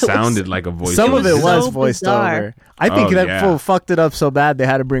 dude, it sounded like a voiceover. Some of it was so voiced bizarre. over. I think that fool fucked it up so bad they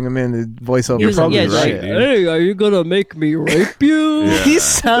had to bring him in to voiceover. You're probably right. Like, hey, are you gonna make me rape you? He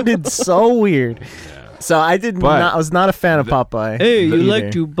sounded so weird. So I I was not a fan of Popeye. Hey, you either.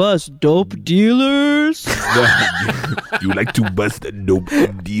 like to bust dope dealers? You like to bust a dope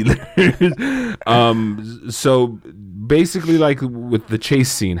dealers. So basically, like with the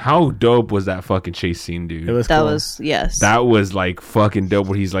chase scene, how dope was that fucking chase scene, dude? It was that cool. was yes. That was like fucking dope.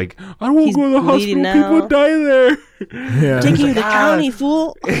 Where he's like, I don't want He's to go to the bleeding hospital. People now. die there. Yeah. Taking you to county,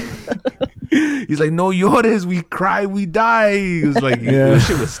 fool. He's like, no llores, we cry, we die. He was like, Yeah. that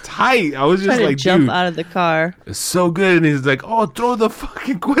shit was tight. I was just Trying like, to jump dude, out of the car. it's so good. And he's like, oh, throw the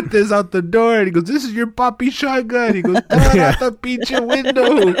fucking cuentes out the door. And he goes, this is your papi shotgun. He goes, throw it out the pinche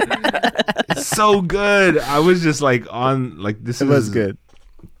window. It's so good. I was just like this It was good.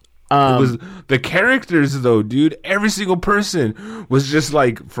 It was the characters though, dude. Every single person was just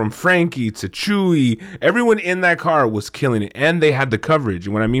like from Frankie to Chewie. Everyone in that car was killing it, and they had the coverage.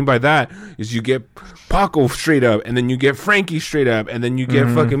 And what I mean by that is you get Paco straight up, and then you get Frankie straight up, and then you get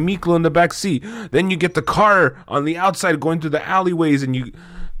fucking Miklo in the back seat. Then you get the car on the outside going through the alleyways, and you.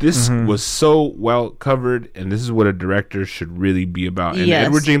 This was so well covered, and this is what a director should really be about. And Yes.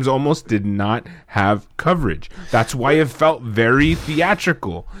 Edward James Olmos did not have coverage. That's why it felt very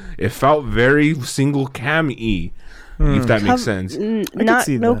theatrical. It felt very single cam-y, if that makes sense. Not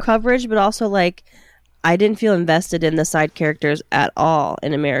see no that. coverage, but also like I didn't feel invested in the side characters at all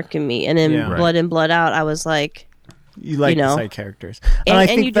in American Me, and in Yeah. Right. Blood and Blood Out, I was like, You like you know. the side characters, and, I and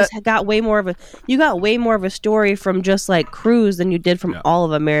think you that, just got way more of a story from just like Cruise than you did from all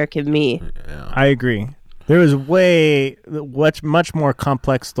of American Me. I agree. There was much more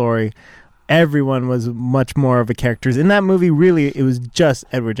complex story. Everyone was much more of a characters in that movie. Really, it was just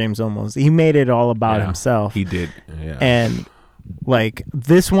Edward James Olmos. He made it all about Yeah, himself. He did. Yeah. And like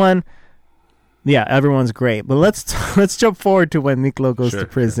this one, yeah, everyone's great. But let's jump forward to when Miklo goes to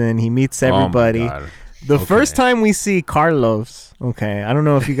prison. He meets everybody. Oh my God. The first time we see Carlos, okay, I don't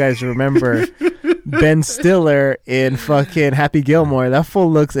know if you guys remember Ben Stiller in fucking Happy Gilmore. That fool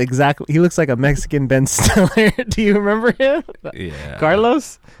looks he looks like a Mexican Ben Stiller. Do you remember him? Yeah.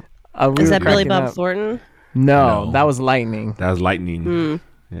 Carlos? We Is were that Billy cracking Bob up. Thornton? No, that was Lightning. That was lightning.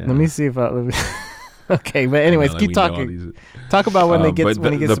 Yeah. Let me see if okay, but anyways, Let keep me know all talking. these- Talk about when but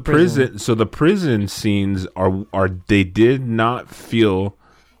when he gets to prison. So the prison scenes are they did not feel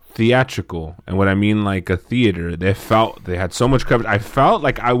theatrical, and what I mean like a theater. They had so much coverage. I felt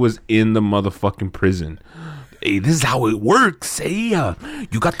like I was in the motherfucking prison. Hey, this is how it works. Hey,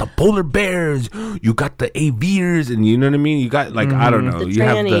 you got the polar bears, you got the aviars, and you know what I mean. You got like I don't know. The You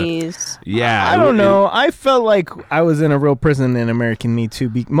have the trannies. yeah. I don't know. I felt like I was in a real prison in American Me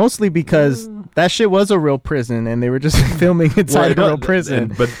Too, mostly because that shit was a real prison, and they were just filming inside a real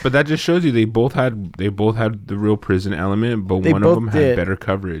prison. But that just shows you they both had the real prison element, but They one of both them did. had better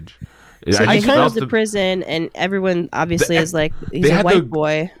coverage. So I he just goes felt to prison, and everyone obviously is like, he's they a had white the-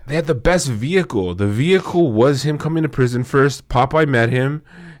 boy. They had the best vehicle. The vehicle was him coming to prison first. Popeye met him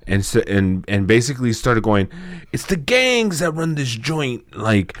and basically started going, it's the gangs that run this joint.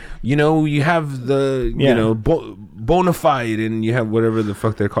 Like, you know, you have the, you know, bona fide, and you have whatever the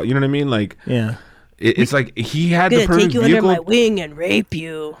fuck they're called. You know what I mean? Like, Yeah. it's like he had I'm the gonna perfect take you under vehicle. my wing and rape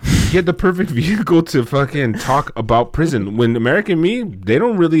you. He had the perfect vehicle to fucking talk about prison. When American Me, they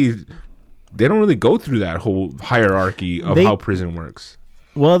don't really go through that whole hierarchy of how prison works.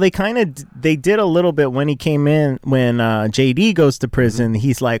 Well, they did a little bit when he came in. When JD goes to prison,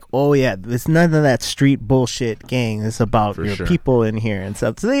 he's like, "Oh yeah, it's none of that street bullshit, gang. It's about your people in here and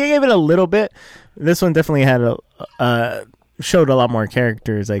stuff." So they gave it a little bit. This one definitely had showed a lot more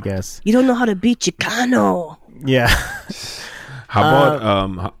characters, I guess. You don't know how to be Chicano. Yeah.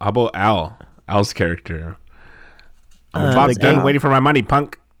 How about Al's character? Bob's the gay- done waiting for my money,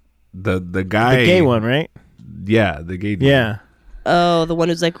 punk. The guy, The gay one, right? Yeah, the gay dude. Yeah. Oh, the one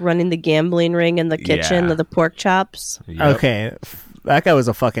who's like running the gambling ring in the kitchen Yeah. of the pork chops. Yep. Okay. That guy was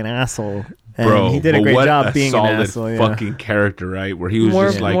a fucking asshole. And Bro, he did a but great what job a being solid an asshole. Yeah. fucking character, right? Where he was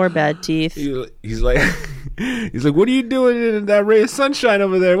just like More bad teeth. he's like He's like, what are you doing in that ray of sunshine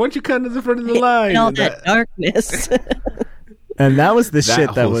over there? Why don't you come to the front of the line? And all And that darkness. And that was the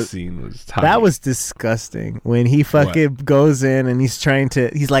shit that whole was scene was tight. that was disgusting when he fucking goes in and he's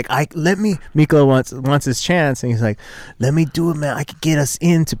like, Miklo wants his chance, and he's like, let me do it, man. I could get us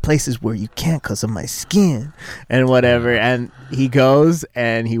into places where you can't because of my skin and whatever. And he goes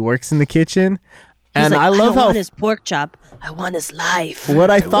and he works in the kitchen. He's And like, I love don't how want his pork chop. I want his life. what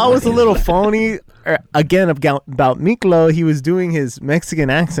I thought was a little phony, again, about Miklo, he was doing his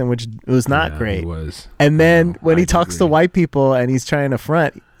Mexican accent, which was not great. He was. And then when he I talks to agree. white people and he's trying to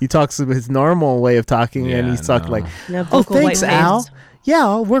front, he talks with his normal way of talking, and Yeah, he's talking no. like, Yeah, "Oh, vocal white thanks, Al. face. Yeah,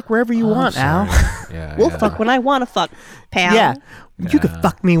 I'll work wherever you want, Al. Yeah, We'll yeah. fuck when I want to fuck, pal. Yeah, you can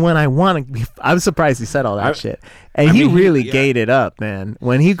fuck me when I want to." I'm surprised he said all that shit, and I he mean, really yeah. gate it up, man.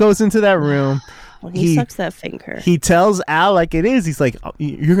 When he goes into that room, When he sucks that finger. he tells Al like it is. He's like, "Oh,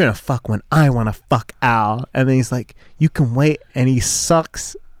 you're gonna fuck when I want to fuck Al," and then he's like, "You can wait," and he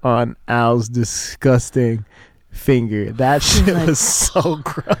sucks on Al's disgusting finger. That shit was so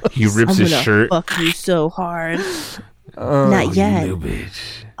gross. He rips I'm his gonna shirt. fuck you so hard. Oh, Not yet. You little bitch.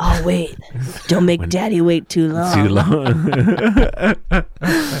 Oh wait, don't make Daddy wait too long. Too long.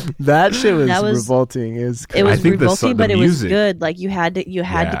 That shit was, That was- revolting. It was, It was I think the revolting, the but it was music- good. Like you had to Yeah.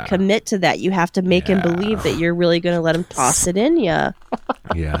 to commit to that. You have to make him believe that you're really gonna let him toss it in ya.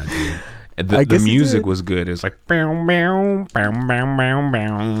 Yeah, dude. And I the guess he music did. was good. It's like bow, bow, bow, bow, bow,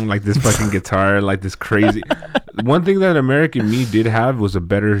 bow, like this fucking guitar, like this crazy. One thing that American Me did have was a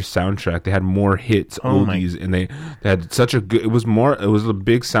better soundtrack. They had more hits, Oh my- oldies, and they had such a good. It was a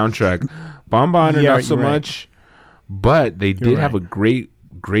big soundtrack. Bon Bon, Yeah, not so you're right. much, but they did have right. a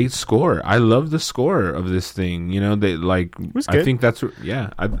great score. I love the score of this thing. You know, they like. was I good. think that's yeah.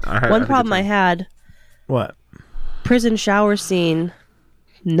 I had One a good problem I time. had: what? prison shower scene,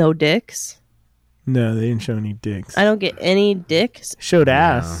 no dicks. No, they didn't show any dicks. I don't get any dicks. Showed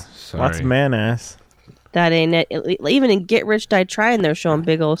ass. sorry. Lots of man ass. That ain't it. Even in Get Rich Die Trying, they're showing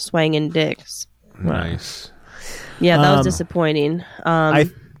big old swanging dicks. Nice. Yeah, that Um, was disappointing.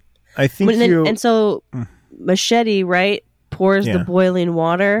 I think When then- you and so Machete, right, pours Yeah. the boiling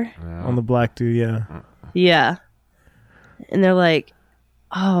water. on the black dude, yeah. Yeah, and they're like,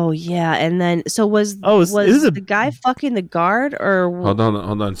 "Oh yeah," and then so was this is a- the guy fucking the guard or Hold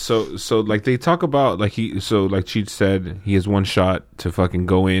on. So like they talk about like like Cheech said, he has one shot to fucking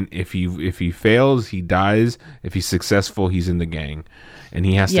go in. If he fails, he dies. If he's successful, he's in the gang, and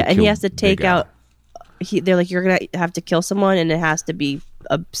he has yeah, to. and kill he has to Big take Al. out. They're like, you're gonna have to kill someone, and it has to be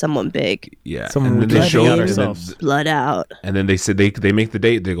someone big, Yeah, Someone and then would they let show out and then, ourselves. blood out. and then they said they make the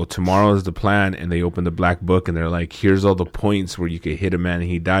date. They go, tomorrow is the plan, and they open the black book, and they're like, here's all the points where you could hit a man and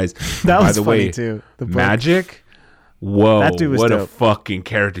he dies. That By was the funny way, too. The book. Magic. Whoa, That dude was what a dope. fucking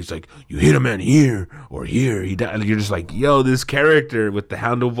character. He's like, you hit a man here or here, he died. You're just like, yo, this character with the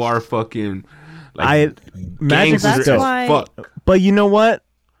handlebar fucking like Magic was gangster That's dope. as why- fuck. But you know what?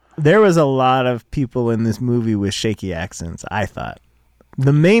 There was a lot of people in this movie with shaky accents, I thought.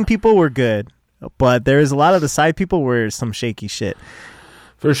 The main people were good, but there is a lot of the side people were some shaky shit.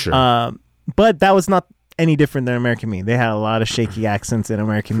 For sure. But that was not any different than American Me. They had a lot of shaky accents in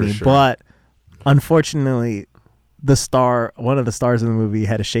American For Me. sure. But unfortunately, one of the stars in the movie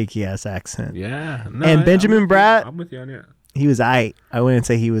had a shaky ass accent. yeah. No, and Benjamin Bratt- I'm with you on it. He was I wouldn't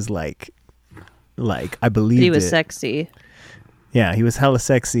say he was like I believed He was it. sexy. Yeah, he was hella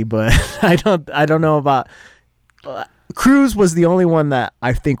sexy, but I don't know about Cruz was the only one that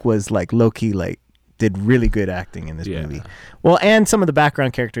I think was like low key like did really good acting in this Yeah. movie. Well, and some of the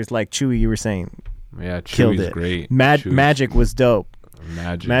background characters like Chewie, you were saying, Yeah, killed Chewie's it. great. Chewie's Magic was dope.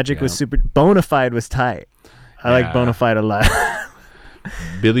 Magic yeah. was super. Bonafide was tight. I like Yeah. Bonafide a lot.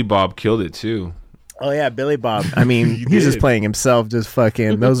 Billy Bob killed it too. Oh yeah, Billy Bob. I mean, He he's just did. playing himself. Just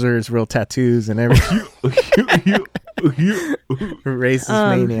fucking. Those are his real tattoos and everything.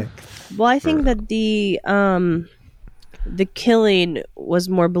 Racist maniac. Well, I think that the killing was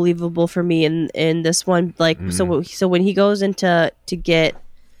more believable for me in this one. Like, so when he goes into to get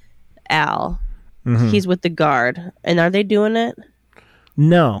Al, he's with the guard, and are they doing it?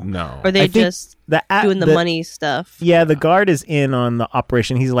 No, No. Or are they I think just doing the money stuff? Yeah, the guard is in on the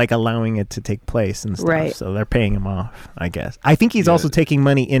operation. He's like allowing it to take place and stuff. Right. So they're paying him off, I guess. I think he's also taking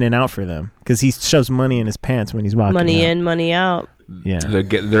money in and out for them because he shoves money in his pants when he's walking. Money out. in, money out. Yeah.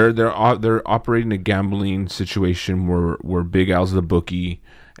 They're operating a gambling situation where Big Al's the bookie,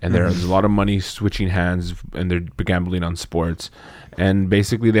 and there's a lot of money switching hands, and they're gambling on sports. And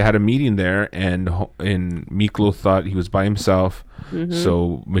basically, they had a meeting there, and Miklo thought he was by himself.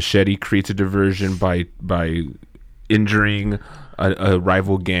 So Machete creates a diversion by injuring a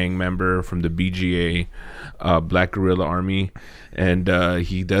rival gang member from the BGA. Black Guerrilla Army, and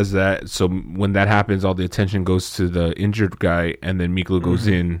he does that. So when that happens, all the attention goes to the injured guy, and then Miklo goes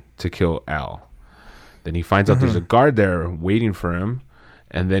in to kill Al. Then he finds out there's a guard there waiting for him,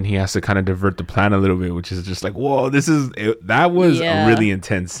 and then he has to kind of divert the plan a little bit, which is just like, whoa, that was a really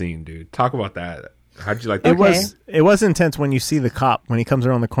intense scene, dude. Talk about that. How'd you like that? It was intense when you see the cop, when he comes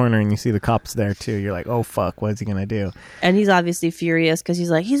around the corner and you see the cops there too. You're like, oh fuck, what is he gonna do? And he's obviously furious because he's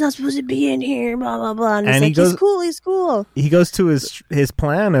like, he's not supposed to be in here, blah blah blah. And he's like, he's cool. He goes to his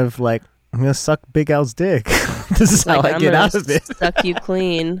plan of like, I'm gonna suck Big Al's dick. This is how I get out of it. Suck you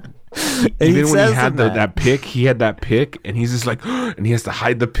clean. Even when he had that pick, and he's just like, and he has to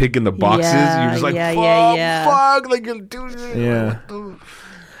hide the pick in the boxes. You're just like, fuck, like you're doing it. Yeah.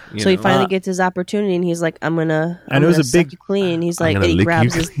 So he finally gets his opportunity, and he's like, "I'm gonna suck you clean." He's like, and he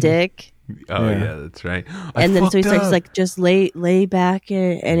grabs his dick. Oh yeah, that's right. And then so he starts like, just lay back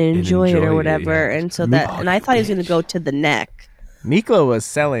and enjoy it or whatever. And so and I thought he was gonna go to the neck. Miklo was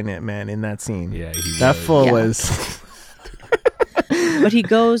selling it, man, in that scene. Yeah, that fool was. But he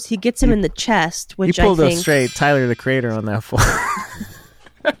gets him in the chest, which he pulled I think, a straight Tyler the Creator on that fool.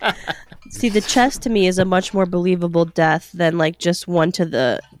 See, the chest to me is a much more believable death than like just one to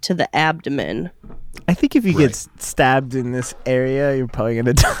the abdomen. I think if you get stabbed in this area, you're probably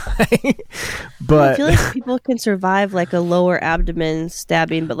gonna die. But I feel like people can survive like a lower abdomen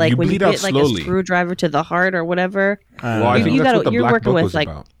stabbing, but like when you get like a screwdriver to the heart or whatever, you're working with like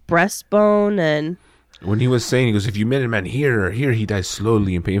breastbone. And when he was saying, he goes, if you met a man here or here, he dies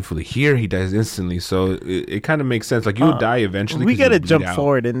slowly and painfully. Here, he dies instantly. So it kind of makes sense. Like, you'll die eventually. We got to jump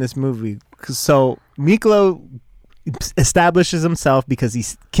forward in this movie. So Miklo establishes himself because he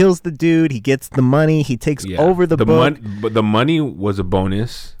kills the dude. He gets the money. He takes over the book. But the money was a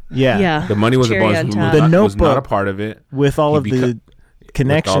bonus. Yeah. The money was a bonus. The notebook was not a part of it. With all of the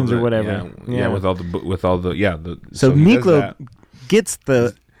connections or whatever. With all the. So Miklo gets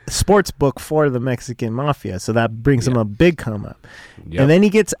the sports book for the Mexican mafia, so that brings him a big come up. And then he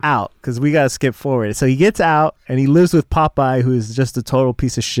gets out, because we gotta skip forward. So he gets out and he lives with Popeye, who is just a total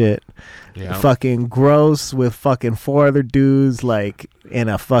piece of shit. Fucking gross, with fucking 4 other dudes, like in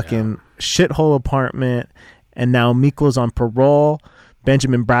a fucking shithole apartment. And now Miklo's on parole.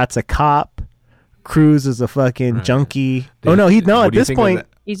 Benjamin Bratt's a cop. Cruz is a fucking junkie. At this point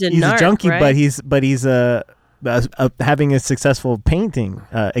he's a junkie, right? but he's having a successful painting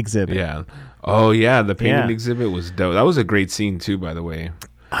exhibit. The painting exhibit was dope. That was a great scene too, by the way.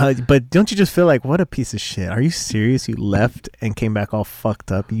 But don't you just feel like, what a piece of shit? Are you serious? You left and came back all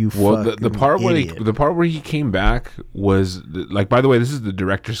fucked up. The part where he came back was like, by the way, this is the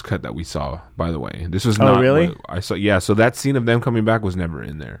director's cut that we saw, by the way. This was not really? I saw. Yeah, so that scene of them coming back was never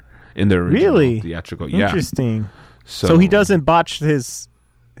in there, in the original theatrical. Interesting. So he doesn't botch his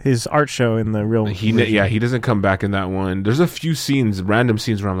art show in the real he doesn't come back in that one. There's a few random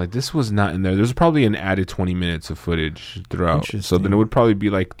scenes where I'm like, this was not in there. There's probably an added 20 minutes of footage throughout, so then it would probably be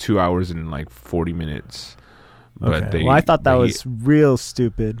like 2 hours and like 40 minutes. But I thought that was real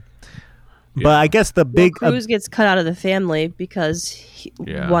stupid. But I guess the big Cruz gets cut out of the family because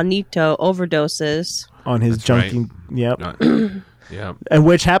Juanito overdoses on his junkie. Right. Yep. And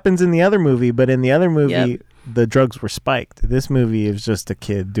which happens in the other movie, but in the other movie the drugs were spiked. This movie is just a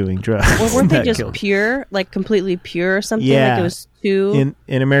kid doing drugs. Well, weren't they just pure, like completely pure or something? Yeah. Like it was 2?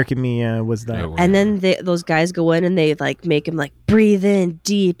 In American Me was that. And then those guys go in and they like make him like breathe in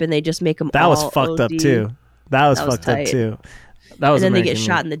deep, and they just make him that all was fucked OD. up too. That was fucked tight. up too. That was. And then American they get Me.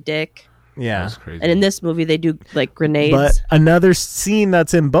 shot in the dick. Yeah. That's crazy. And in this movie, they do like grenades. But another scene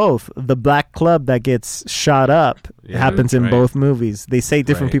that's in both, the black club that gets shot up, happens in both movies. They say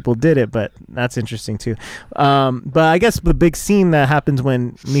different people did it, but that's interesting too. But I guess the big scene that happens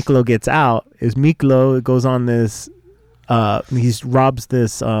when Miklo gets out is Miklo goes on this, he robs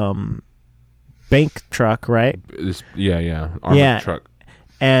this bank truck, right? Armored truck.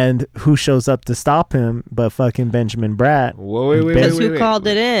 And who shows up to stop him but fucking Benjamin Bratt? Wait. Because who called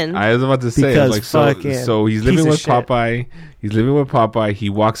it in? I was about to say, like, so he's living with Popeye. He's living with Popeye.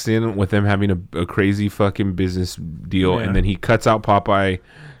 He walks in with them having a crazy fucking business deal, and then he cuts out Popeye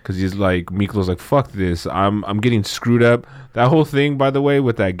because he's like, Miklo's like, fuck this. I'm getting screwed up. That whole thing, by the way,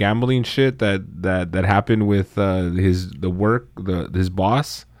 with that gambling shit that happened with his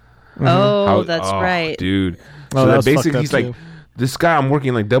boss. That's right, dude. So that basically he's like, this guy, I'm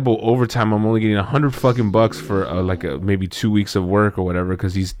working like double overtime. I'm only getting $100 fucking bucks for maybe 2 weeks of work or whatever,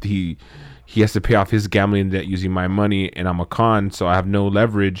 because he has to pay off his gambling debt using my money, and I'm a con, so I have no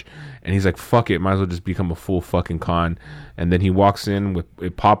leverage. And he's like, fuck it, might as well just become a full fucking con. And then he walks in with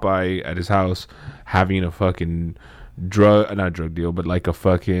Popeye at his house having a fucking not drug deal, but like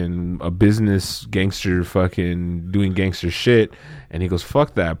a business gangster fucking doing gangster shit. And he goes,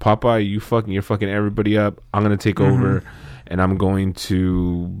 fuck that, Popeye, you're fucking everybody up. I'm gonna take over, and I'm going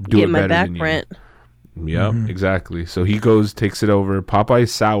to do Get it my better back than you. rent. Yep, exactly. So he goes, takes it over.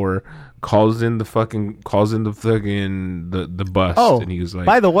 Popeye's sour, calls in the bust, Oh, and he was like,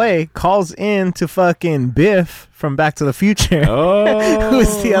 by the way, calls in to fucking Biff from Back to the Future, oh,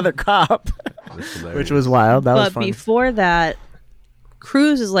 who's the other cop, That's hilarious. which was wild. That was But fun. before that,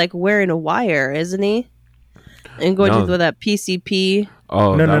 Cruz is like wearing a wire, isn't he? And going No. through that PCP.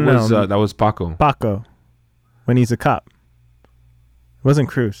 Oh, No, that no. was Paco. Paco, when he's a cop. It wasn't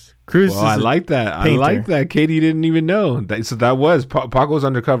Cruz. Cruz Well, I like that. I painter. like that. Katie didn't even know. So that was Paco's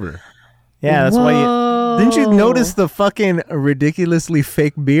undercover. Yeah, that's why Whoa. Didn't you notice the fucking ridiculously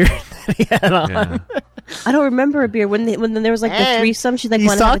fake beard that he had on? Yeah, I don't remember a beer when there was like the And threesome. She's like, he's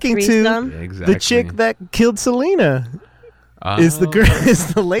want to have a talking to- threesome? exactly. The chick that killed Selena is the girl,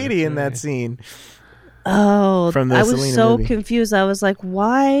 is the lady in that scene. Oh, From the I was Selena so movie. confused. I was like,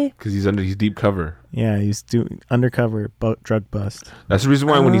 why? because he's under his deep cover. Yeah, he's doing undercover drug bust. That's the reason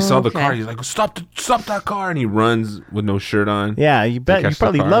why when he saw the okay. car, he's like, stop that car, and he runs with no shirt on. Yeah, you bet. You catch the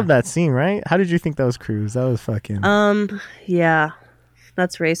probably car. loved that scene, right? How did you think that was Cruz? That was fucking. Yeah,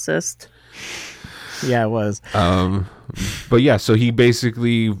 that's racist. Yeah, it was. But yeah, so he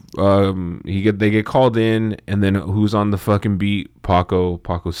basically they get called in, and then who's on the fucking beat? Paco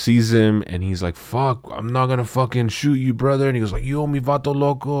sees him, and he's like, "Fuck, I'm not gonna fucking shoot you, brother." And he goes like, "You owe me, vato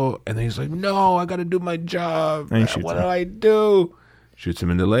loco." And then he's like, "No, I gotta do my job. And he shoots What him. do I do?" Shoots him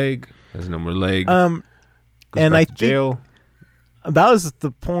in the leg. Has no more leg. And Goes I back to think jail. that was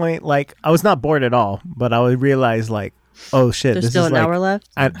the point. Like, I was not bored at all, but I would realize, like, oh shit, There's this still is an like hour left.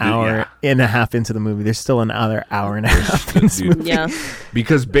 an hour and a half into the movie. There's still another hour and a half in this Dude. movie. Yeah,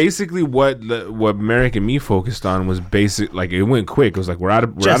 Because basically, what Merrick and me focused on was basic. Like it went quick. It was like we're out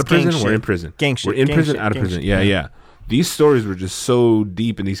of Just gang prison. We're shit. in prison. Gang shit, We're in gang prison. shit, Out of gang prison. shit. Yeah, Yeah. yeah. These stories were just so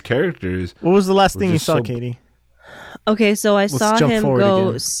deep, and these characters. What was the last thing you just saw, so- Katie? Okay, so I saw jump him forward go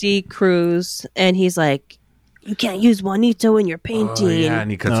again. see Cruz, and he's like, "You can't use Juanito in your painting." Oh, yeah,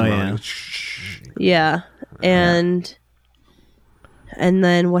 and he cuts Oh, him yeah. out. Shh. Yeah, and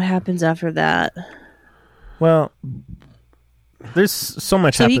then what happens after that? Well, there's so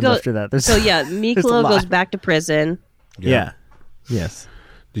much So he happens goes. after that. There's So yeah, a Miklo lot. goes back to prison. Yeah. Yes.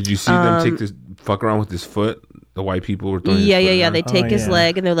 Did you see them take this fuck around with his foot? The white people were throwing. his Yeah, foot yeah, yeah. around? They take his yeah.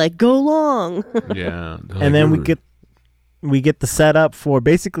 leg and they're like, "Go long." Yeah. And then we get the setup for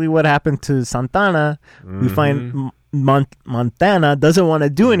basically what happened to Santana. We find Montana doesn't want to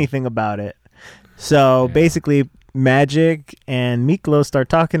do anything about it. So basically, Magic and Miklo start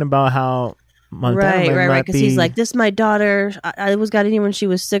talking about how Montana right. Because he's like, "This is my daughter. I was got in when she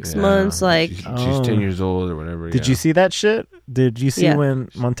was 6 months." Like, she's Oh. 10 years old or whatever. Did you see that shit? Did you see Yeah. when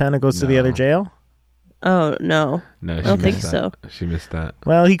Montana goes to the other No. jail? oh no, No, I don't think so. She missed that.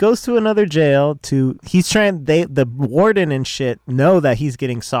 Well, he goes to another jail he's trying, the warden and shit know that he's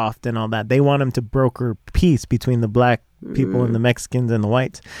getting soft and all that. They want him to broker peace between the black people and the Mexicans and the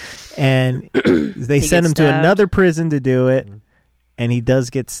whites. And they He send gets him to stabbed. another prison to do it. And he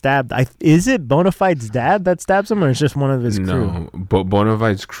does get stabbed. Is it Bonafide's dad that stabs him, or is just one of his crew? No, but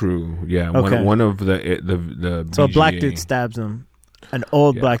Bonafide's crew. Yeah, Okay. one of the. So a black BGA. dude stabs him. An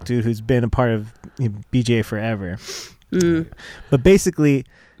old Yeah. black dude who's been a part of BJA forever. But basically,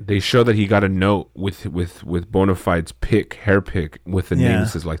 They show that he got a note with Bonafide's hair pick with the name Yeah. that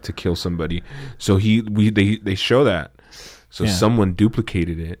says like to kill somebody. So they show that. So Yeah. someone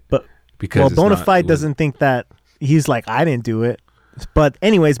duplicated it. but Because well, it's not Bonafide doesn't think that. He's like, I didn't do it. But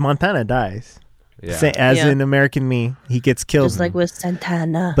anyways, Montana dies. Yeah. As Yeah. in American Me, he gets killed. just like with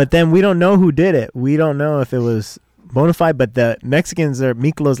Santana. But then we don't know who did it. We don't know if it was Bonafide, but the Mexicans are,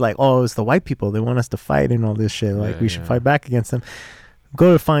 Miklo's like, oh, it's the white people. They want us to fight and all this shit. Like, we should fight back against them.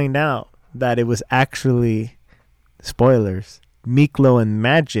 Go to find out that it was actually, spoilers, Miklo and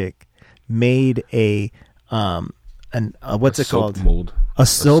Magic made what's it soap called? mold. A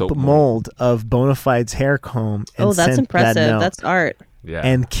soap soap mold of Bonafide's hair comb. And Oh, that's sent impressive. That note That's art. Yeah.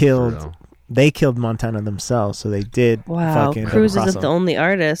 and for killed. real. They killed Montana themselves, so they did. Wow, fucking Cruz double-cross isn't the him. only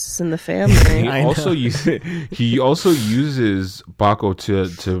artist in the family. He I know. also uses Baco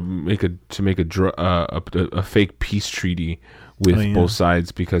to make a fake peace treaty with Oh, yeah. both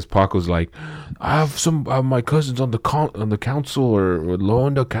sides, because Paco's like, I have some my cousins on the council or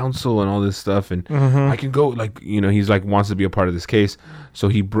Loanda council and all this stuff, and I can go, like, he's like wants to be a part of this case, so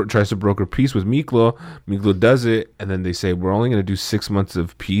he tries to broker peace with Miklo. Miklo does it, and then they say we're only going to do 6 months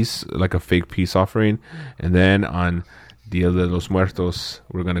of peace, like a fake peace offering, and then on Dia de los Muertos.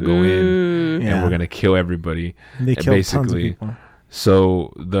 We're gonna go in Yeah. and we're gonna kill everybody. They And killed tons of people.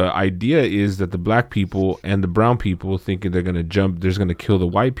 so the idea is that the black people and the brown people thinking they're gonna jump, there's gonna kill the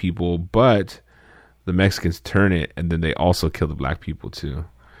white people, but the Mexicans turn it, and then they also kill the black people too.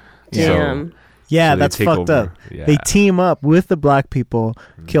 Damn. Yeah, so they that's take fucked over. up. Yeah. They team up with the black people,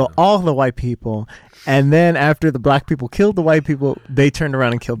 kill all the white people, and then after the black people killed the white people, they turned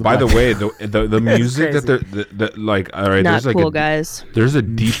around and killed the By black the way, the music that crazy. the like, all right, Not there's like cool, guys. there's a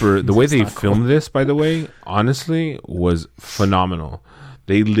deeper the way they not filmed this, by the way, honestly, was phenomenal.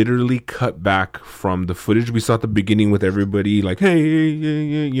 They literally cut back from the footage we saw at the beginning with everybody like, hey,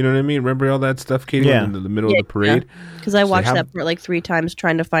 you know what I mean? Remember all that stuff, Katie, Yeah. in the middle of the parade? Because I So they watched have- that part like 3 times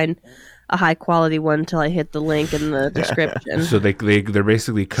trying to find a high quality one until I hit the link in the description. So they're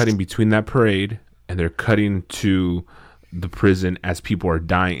basically cutting between that parade and they're cutting to the prison as people are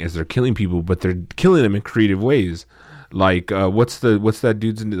dying, as they're killing people, but they're killing them in creative ways. Like what's that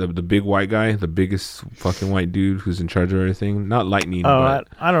dude's the big white guy, the biggest fucking white dude who's in charge of everything? Not Lightning. Oh, but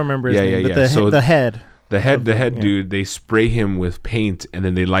I don't remember his Yeah, name, yeah, but yeah. the, So the head. the head dude, they spray him with paint and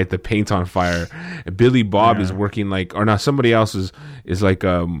then they light the paint on fire. And Billy Bob is working like, or not, somebody else is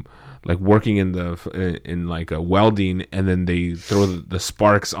like working in like a welding, and then they throw the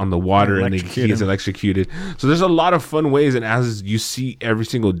sparks on the water and he gets him. electrocuted. So there's a lot of fun ways, and as you see every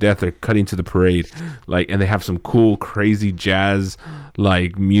single death, they're cutting to the parade, like, and they have some cool crazy jazz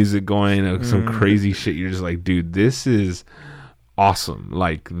like music going, some crazy shit. You're just like, dude, this is awesome.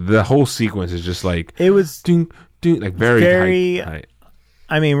 Like the whole sequence is just like, It was, ding, ding, like very high.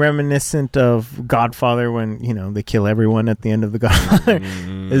 I mean, reminiscent of Godfather when, they kill everyone at the end of the Godfather.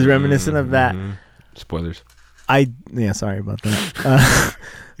 Is reminiscent of that. Spoilers. Sorry about that.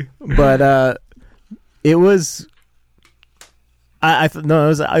 But it was, no,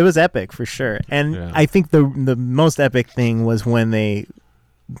 it was epic for sure. And Yeah. I think the most epic thing was when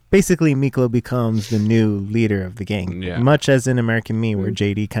basically Miklo becomes the new leader of the gang. Yeah. Much as in American Me, where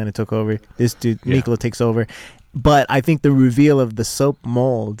JD kind of took over. This dude, Yeah. Miklo, takes over. But I think the reveal of the soap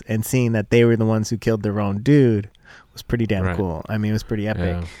mold and seeing that they were the ones who killed their own dude was pretty damn Right. cool. I mean, it was pretty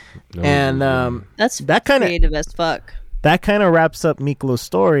epic. Yeah. And That's that kind of creative as fuck. wraps up Miklo's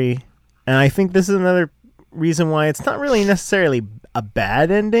story. And I think this is another reason why it's not really necessarily a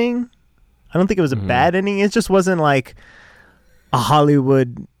bad ending. I don't think it was a bad ending. It just wasn't like a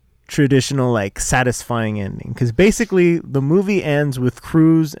Hollywood traditional, like, satisfying ending. Because basically the movie ends with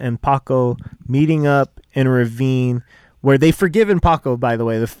Cruz and Paco meeting up in a ravine where they've forgiven Paco, by the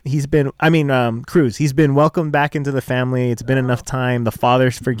way. Cruz. He's been welcomed back into the family. It's been enough time. The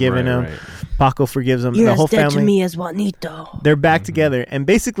father's forgiven him. Right. Paco forgives him. You're the as whole dead family. to me as Juanito. They're back together. And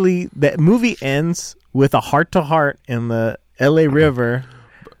basically, the movie ends with a heart-to-heart in the LA River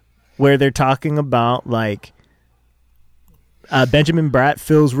where they're talking about, like, Benjamin Bratt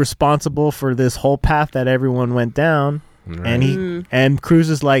feels responsible for this whole path that everyone went down. Right. And Cruz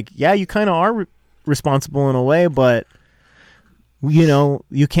is like, yeah, you kind of are responsible in a way, but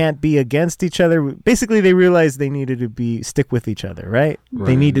you can't be against each other. Basically, they realized they needed to stick with each other, right?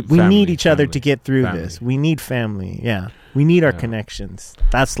 We need Family, each other to family, get through family. this. We need family. Yeah, we need our connections.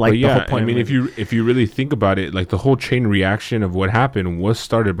 That's like the whole point. I mean, of it. if you really think about it, like the whole chain reaction of what happened was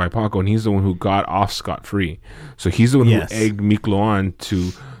started by Paco, and he's the one who got off scot-free. So he's the one Yes. who egged Miklo on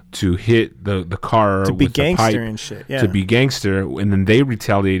to hit the car to be with the pipe, gangster and shit. Yeah, to be gangster, and then they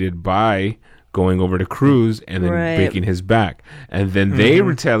retaliated by going over to Cruz and then Right. breaking his back, and then they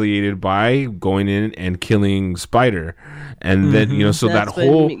retaliated by going in and killing Spider, and then so That's that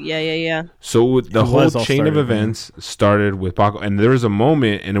whole when, yeah. so the It whole was all chain of started, events started with Paco, and there was a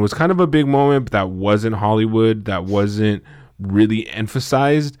moment, and it was kind of a big moment, but that wasn't Hollywood, that wasn't really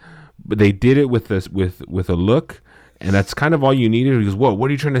emphasized, but they did it with this with a look, and that's kind of all you needed. He goes, "Whoa, what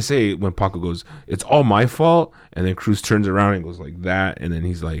are you trying to say?" When Paco goes, "It's all my fault," and then Cruz turns around and goes like that, and then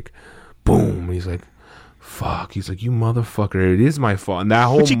he's like, "Boom!" He's like, "Fuck!" He's like, "You motherfucker! It is my fault." And that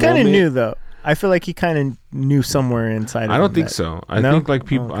whole which he kind of moment- knew though. I feel like he kind of knew somewhere inside. I of don't him think that- so. I No? think like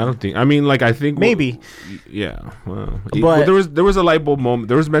people. Oh, I don't think. I mean, like I think Maybe. Yeah. Well, But- there was a light bulb moment.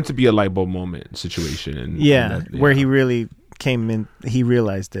 There was meant to be a light bulb moment situation. And where he really came in. He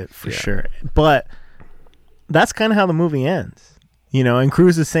realized it for Yeah. sure. But that's kind of how the movie ends. And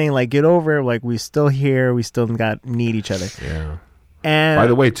Cruz is saying, like, get over it. Like, we're still here. We still need each other. Yeah. And By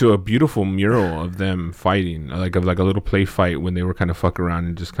the way, to a beautiful mural of them fighting, like a little play fight when they were kind of fuck around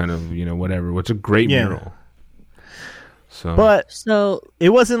and just kind of whatever. Which a great Yeah. mural. So, but So it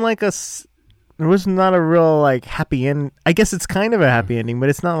wasn't like it was not a real, like, happy end. I guess it's kind of a happy ending, but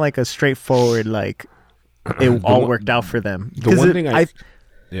it's not like a straightforward, like, it all one- worked out for them. the one thing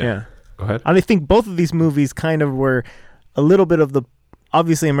yeah. Go ahead. I think both of these movies kind of were a little bit of the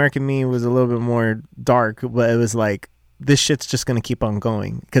obviously American Me was a little bit more dark, but it was like this shit's just gonna keep on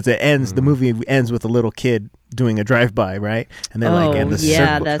going because it ends. The movie ends with a little kid doing a drive-by, right? And they're like, and the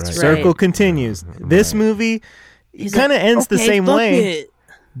circle continues. This movie kind of ends the same way,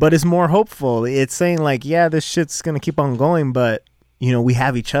 but it's more hopeful. It's saying like, yeah, this shit's gonna keep on going, but you know, we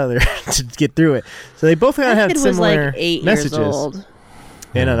have each other to get through it. So they both kind of had similar was like 8 messages. Years old.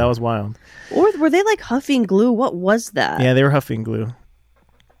 Yeah, no, that was wild. Or were they like huffing glue? What was that? Yeah, they were huffing glue.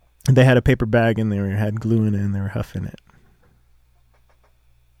 They had a paper bag and had glue in it and they were huffing it.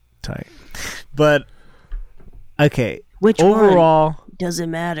 Tight. But okay, which overall one? Doesn't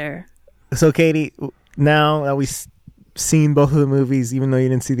matter. So Katie, now that we've seen both of the movies, even though you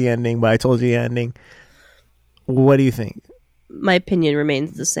didn't see the ending, but I told you the ending, what do you think? My opinion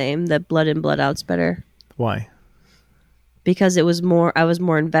remains the same, that Blood In Blood Out's better. Why? Because I was more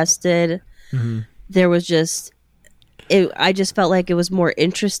invested. There was just I just felt like it was more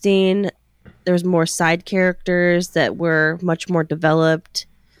interesting. There was more side characters that were much more developed.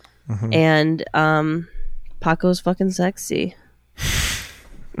 And Paco's fucking sexy.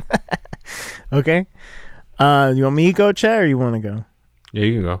 Okay. You want me to go, Chet, or you want to go? Yeah,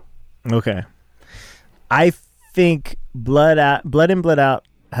 you can go. Okay. I think Blood In Blood Out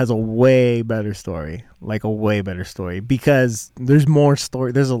has a way better story. Like a way better story. Because there's more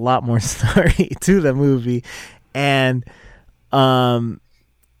story. There's a lot more story to the movie. And I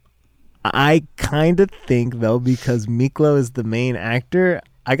kind of think, though, because Miklo is the main actor,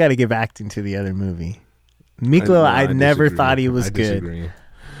 I got to give acting to the other movie. Miklo, I never thought he was good.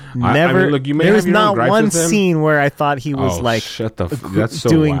 Never. I mean, look, there was not one scene where I thought he was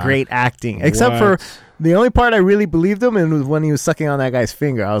doing great acting, except for the only part I really believed him in was when he was sucking on that guy's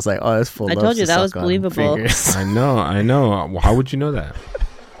finger. I was like, oh, that's full. I told you that was believable. I know. How would you know that?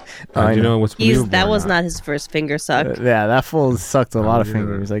 How do you know what's believable? That was not his first finger suck. Yeah, that fool sucked a lot of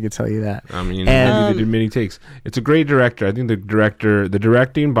fingers. I can tell you that. I mean, he did many takes. It's a great director. I think the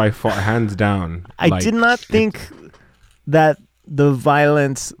directing by far, hands down. I did not think that the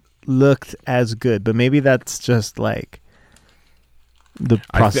violence looked as good, but maybe that's just like the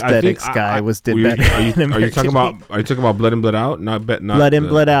prosthetics guy did better. Are you talking about Blood In Blood Out? Not Blood In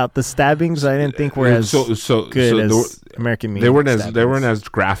Blood Out. The stabbings I didn't think were as good as American Me. They weren't as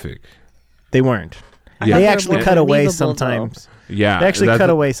graphic. They weren't. They actually cut away sometimes. Yeah, they actually cut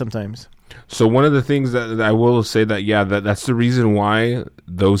away sometimes. So one of the things that I will say that's the reason why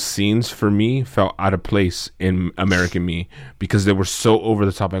those scenes for me felt out of place in American Me, because they were so over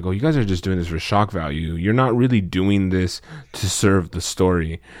the top. I go, you guys are just doing this for shock value. You're not really doing this to serve the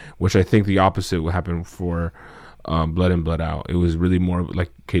story, which I think the opposite will happen for Blood In Blood Out. It was really more,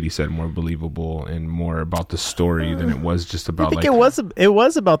 like Katie said, more believable and more about the story than it was just about. I think it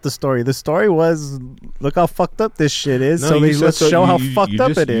was about the story. The story was, look how fucked up this shit is. Let's show how fucked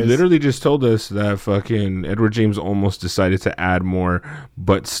up it is. You literally just told us that fucking Edward James almost decided to add more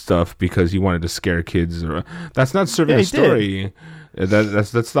butt stuff because he wanted to scare kids. That's not serving the story. Did.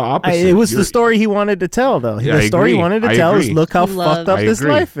 That's the opposite. It was the story he wanted to tell, though. The story he wanted to tell is look how fucked up this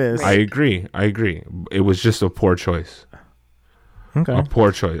life is. I agree. It was just a poor choice. Okay. A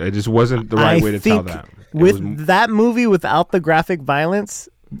poor choice. It just wasn't the right way to tell that. That movie without the graphic violence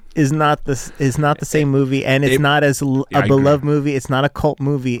is not the same movie, and it's not as a beloved movie. It's not a cult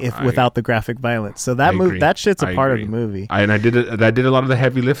movie without the graphic violence. So that shit's a part of the movie. I did a lot of the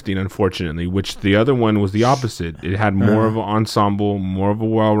heavy lifting, unfortunately, which the other one was the opposite. It had more of an ensemble, more of a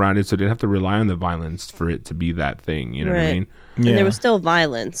well-rounded, so it didn't have to rely on the violence for it to be that thing. You know what I mean? And there was still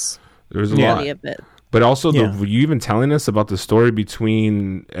violence. There was a lot of it. But also, you even telling us about the story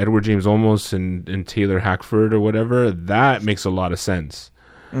between Edward James Olmos and Taylor Hackford or whatever, that makes a lot of sense.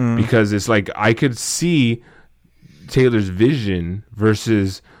 Because it's like I could see Taylor's vision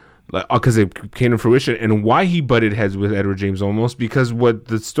versus, because it came to fruition, and why he butted heads with Edward James Olmos, because what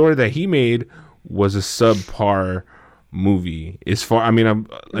the story that he made was a subpar movie. In my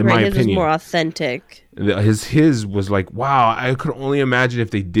opinion, was more authentic. His was like, wow, I could only imagine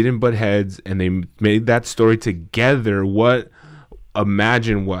if they didn't butt heads and they made that story together. How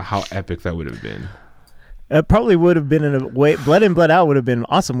epic that would have been. It probably would have been in a way. Blood In Blood Out would have been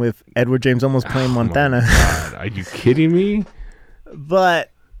awesome with Edward James almost playing Montana. God, are you kidding me?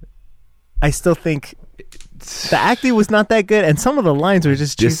 But I still think the acting was not that good, and some of the lines were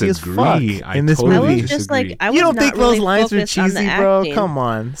just cheesy as fuck in this movie. I was just like, you don't think those lines were cheesy, bro? Come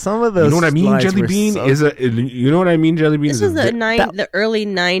on, some of those. You know what I mean? Jelly Bean is a. You know what I mean? Jelly Bean. This is the early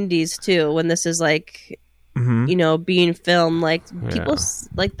 '90s too, when this is like, being filmed. Like people,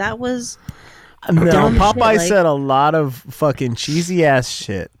 like that was. No, dumb shit, Popeye like- said a lot of fucking cheesy ass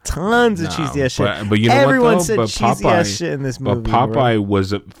shit. Tons of cheesy ass shit. But you know Everyone what, though? said cheesy ass shit in this movie. But Popeye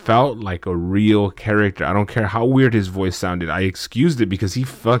bro. felt like a real character. I don't care how weird his voice sounded. I excused it because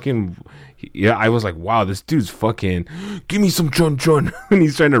yeah, I was like, wow, this dude's fucking, give me some chun chun. And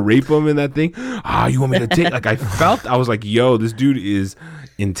he's trying to rape him in that thing. You want me to take? Like, I was like, yo, this dude is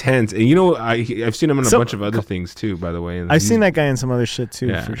intense. And you know, I've seen him in a bunch of other things too, by the way. And I've seen that guy in some other shit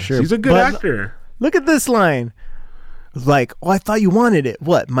too, for sure. He's a good But actor. Look at this line. Like, I thought you wanted it.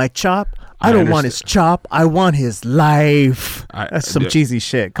 What, my chop? I don't want his chop. I want his life. That's some cheesy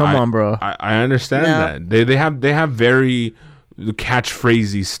shit. Come on, bro. I understand that. They have very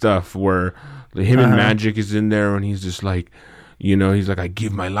catchphrasey stuff where him and Magic is in there and he's just like, you know, he's like, I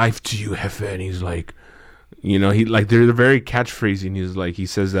give my life to you, Hefe. And he's like, you know, they're very catchphrasy and he's like, he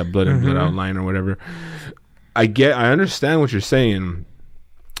says that blood and blood out line or whatever. I understand what you're saying.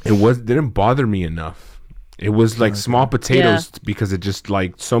 It didn't bother me enough. It was like small potatoes because it just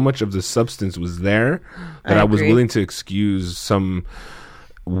like so much of the substance was there that I was willing to excuse some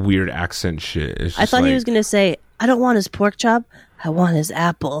weird accent shit. I thought he was going to say, I don't want his pork chop. I want his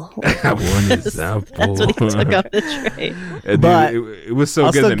apple. I want his apple. That's what he took off the tray. But it was so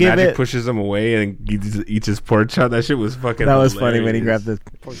I'll good still that give Magic it- pushes him away and he just eats his pork chop. That shit was fucking That was hilarious. funny when he grabbed the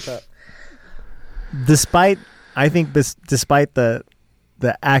pork chop. Despite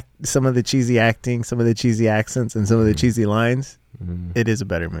some of the cheesy acting, some of the cheesy accents, and some of the cheesy lines, it is a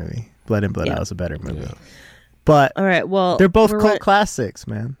better movie. Blood and Blood Out is a better movie. Yeah. But All right, well, they're both we're cult run- classics,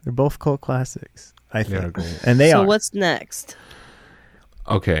 man. They're both cult classics, I They are think. great. And they So are. what's next?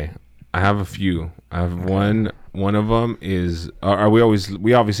 Okay, I have a few. I have one. One of them is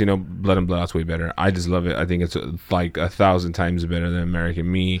we obviously know Blood and Blood Out's way better. I just love it. I think it's like 1,000 times better than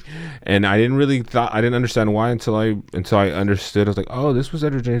American Me, and I didn't understand why until I understood. I was like, oh, this was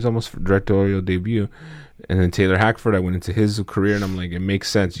Edward James' almost directorial debut, and then Taylor Hackford. I went into his career, and I'm like, it makes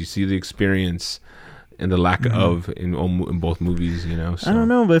sense. You see the experience and the lack of in both movies. You know, so. I don't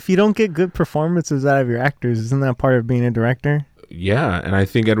know, but if you don't get good performances out of your actors, isn't that part of being a director? Yeah, and I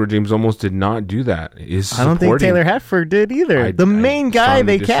think Edward James almost did not do that. I don't think Taylor Hackford did either. The main guy strongly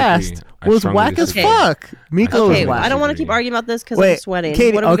they disagree. cast I was strongly whack as disagree. fuck. Miklo was Okay, whack. I don't want to keep arguing about this because I'm Wait, sweating.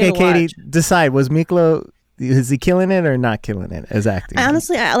 Katie. What are we Okay, gonna Katie, watch? decide. Was Miklo? Is he killing it or not killing it as acting?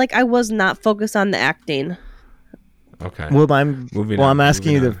 Honestly, I was not focused on the acting. Okay. Well, I'm Moving on,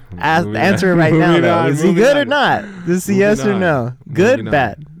 asking you moving to on, moving answer on. right now. Moving Though, on, is he moving good or on. not? This is Moving yes or on. no? Good, Moving on.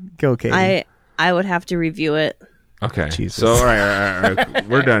 bad. Go, Katie. I would have to review it. Okay. Jesus. So all right.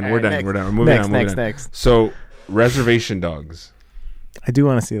 We're done. We're done. next. We're done. We're moving Next, on. Moving next, on. next. So Reservation Dogs. I do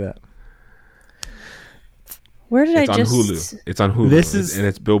want to see that. Where did It's I on just? Hulu. It's on Hulu. This is- and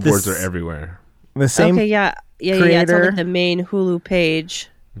its billboards this- are everywhere. The same. Okay, yeah. It's on creator. like the main Hulu page.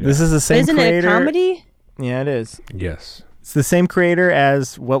 This is the But same isn't creator. it a comedy? Yeah, it is. Yes. It's the same creator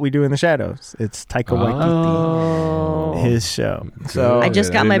as What We Do in the Shadows. It's Taika Waititi, Oh. his show. So I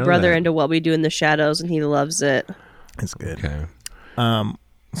just I got didn't my know brother that. into What We Do in the Shadows, and he loves it. it's good. Okay.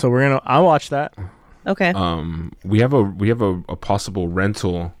 So I'll watch that. Okay. We have a possible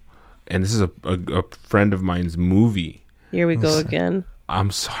rental, and this is a friend of mine's movie. Here we go again. I'm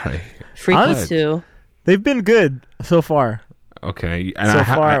sorry. Freaky Honest- 2. They've been good so far. Okay. And So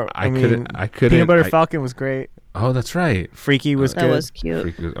far, I couldn't. Peanut Butter Falcon was great. Oh, that's right. Freaky was That good. was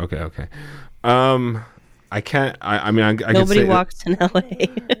cute. Freak- Okay. I can't. I mean, I can Nobody say walks in LA.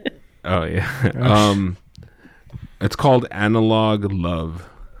 Oh yeah. It's called Analog Love,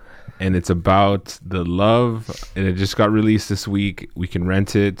 and it's about the love, and it just got released this week. We can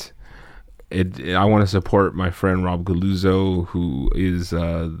rent it. I want to support my friend Rob Galuzzo, who is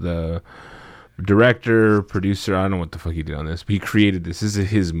the director, producer. I don't know what the fuck he did on this, but he created this. This is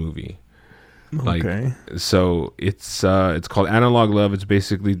his movie. Okay. So it's called Analog Love. It's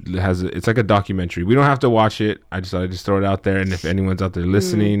basically it's like a documentary. We don't have to watch it. I just throw it out there, and if anyone's out there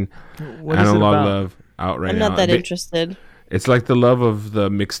listening, What is it Analog about? Love out right I'm now. not that interested. It's like the love of the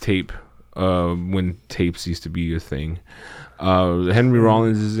mixtape, when tapes used to be a thing. Henry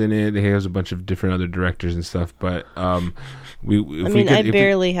Rollins is in it. He has a bunch of different other directors and stuff. But I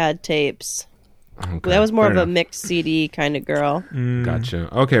barely had tapes. That was more of a mixed CD kind of girl. Gotcha.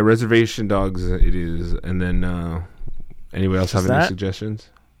 Okay, Reservation Dogs. It is. And then anybody else have any that? suggestions?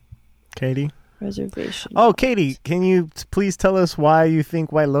 Katie. Reservation. Oh, Katie, can you please tell us why you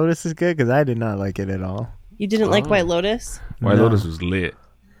think White Lotus is good? Because I did not like it at all. You didn't like White Lotus? White No. Lotus was lit.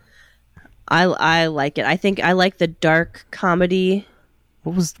 I like it. I think I like the dark comedy.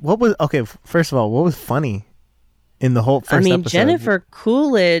 What was okay? First of all, what was funny in the whole first I mean, episode? Jennifer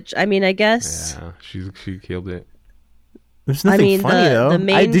Coolidge. I mean, I guess Yeah, she killed it. There's nothing funny though. the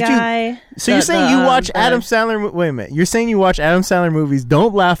main guy. So you're saying you watch Adam Sandler? Wait a minute. You're saying you watch Adam Sandler movies?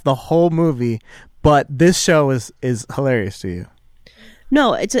 Don't laugh the whole movie, but this show is hilarious to you.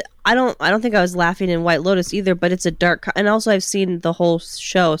 No, I don't think I was laughing in White Lotus either, but it's a dark, and also I've seen the whole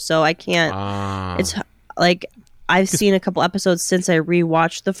show, so I can't. It's like I've seen a couple episodes since I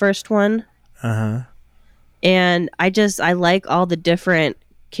rewatched the first one. And I like all the different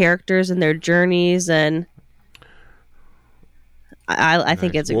characters and their journeys, and I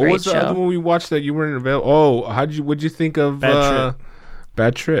think it's a great show. What was the other one we watched that you weren't available? Oh, what'd you think of Bad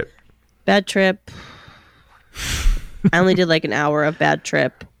Trip? Bad Trip. I only did like an hour of Bad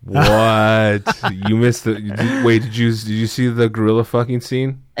Trip. What? You missed the... Did you see the gorilla fucking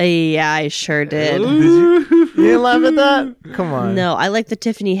scene? Yeah, I sure did. You didn't laugh at that? Come on. No, I like the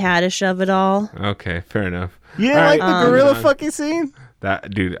Tiffany Haddish of it all. Okay, fair enough. You didn't like the gorilla fucking scene?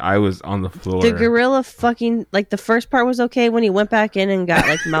 That dude, I was on the floor. The gorilla fucking... Like, the first part was okay when he went back in and got,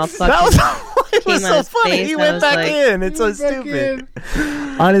 like, mouth fucking... It was so funny. Face, he went back in. It's so stupid.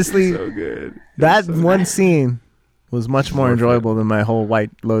 Honestly, so good. That one scene was much more enjoyable than my whole White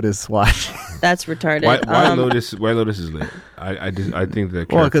Lotus watch. That's retarded. White Lotus is lit. I think that.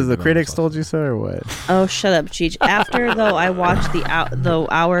 Well, because the critics told you so, or what? Oh, shut up, Cheech. After though, I watched the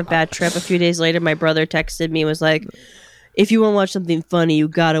hour of Bad Trip. A few days later, my brother texted me and was like, "If you want to watch something funny, you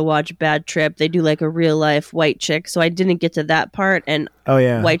gotta watch Bad Trip. They do like a real life white chick." So I didn't get to that part. And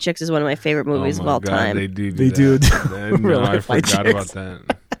White Chicks is one of my favorite movies of all time. They do. No, I forgot about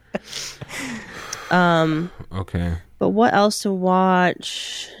that. Okay. But what else to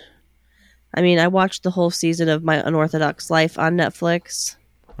watch? I mean, I watched the whole season of My Unorthodox Life on Netflix.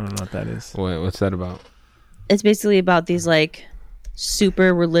 I don't know what that is. What's that about? It's basically about these like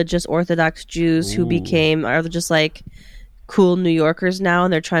super religious Orthodox Jews who are just like cool New Yorkers now,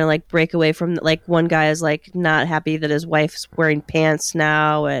 and they're trying to like break away from, like, one guy is like not happy that his wife's wearing pants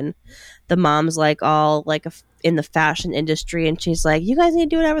now, and the mom's like all like in the fashion industry, and she's like, you guys need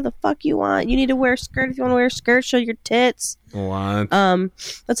to do whatever the fuck you want. You need to wear a skirt if you want to wear a skirt. Show your tits. What?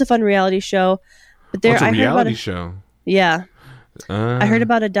 That's a fun reality show. But it's a reality show. Yeah. I heard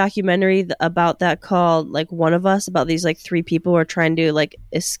about a documentary about that called like One of Us, about these like 3 people who are trying to like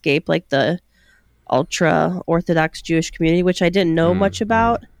escape like the ultra Orthodox Jewish community, which I didn't know much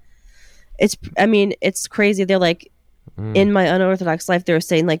about. It's crazy. They're like, in My Unorthodox Life, they were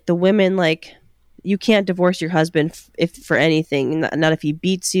saying like the women, like, you can't divorce your husband for anything. Not if he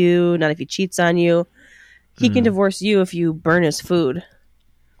beats you, not if he cheats on you. He can divorce you if you burn his food.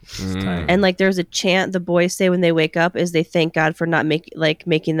 And like, there's a chant the boys say when they wake up is they thank God for not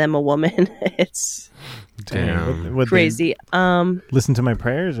making them a woman. It's damn crazy. Listen to my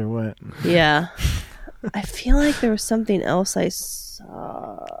prayers or what? Yeah. I feel like there was something else I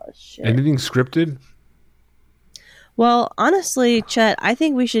saw. Shit. Anything scripted? Well, honestly, Chet, I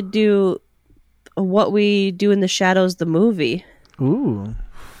think we should do What We Do in the Shadows, the movie. Ooh,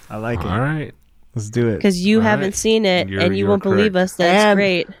 I like it. All right. Let's do it. Because you haven't seen it, and you won't believe us that it's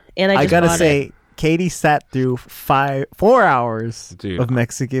great. And I gotta say, Katie sat through 4 hours of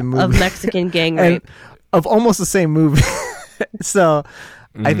Mexican movie. Of Mexican gang rape. Of almost the same movie. So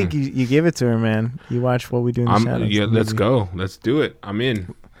I think you give it to her, man. You watch What We Do in the Shadows. Yeah, let's go. Let's do it. I'm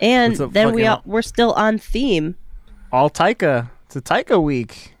in. And then we're still on theme. All Taika. It's a Taika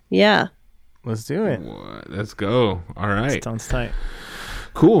week. Yeah. Let's do it. Let's go. All right. Sounds tight.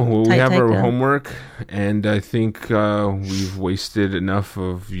 Cool. Well, we have our homework, and I think we've wasted enough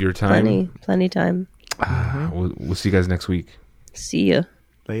of your time. Plenty time. We'll see you guys next week. See ya.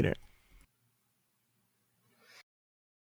 Later.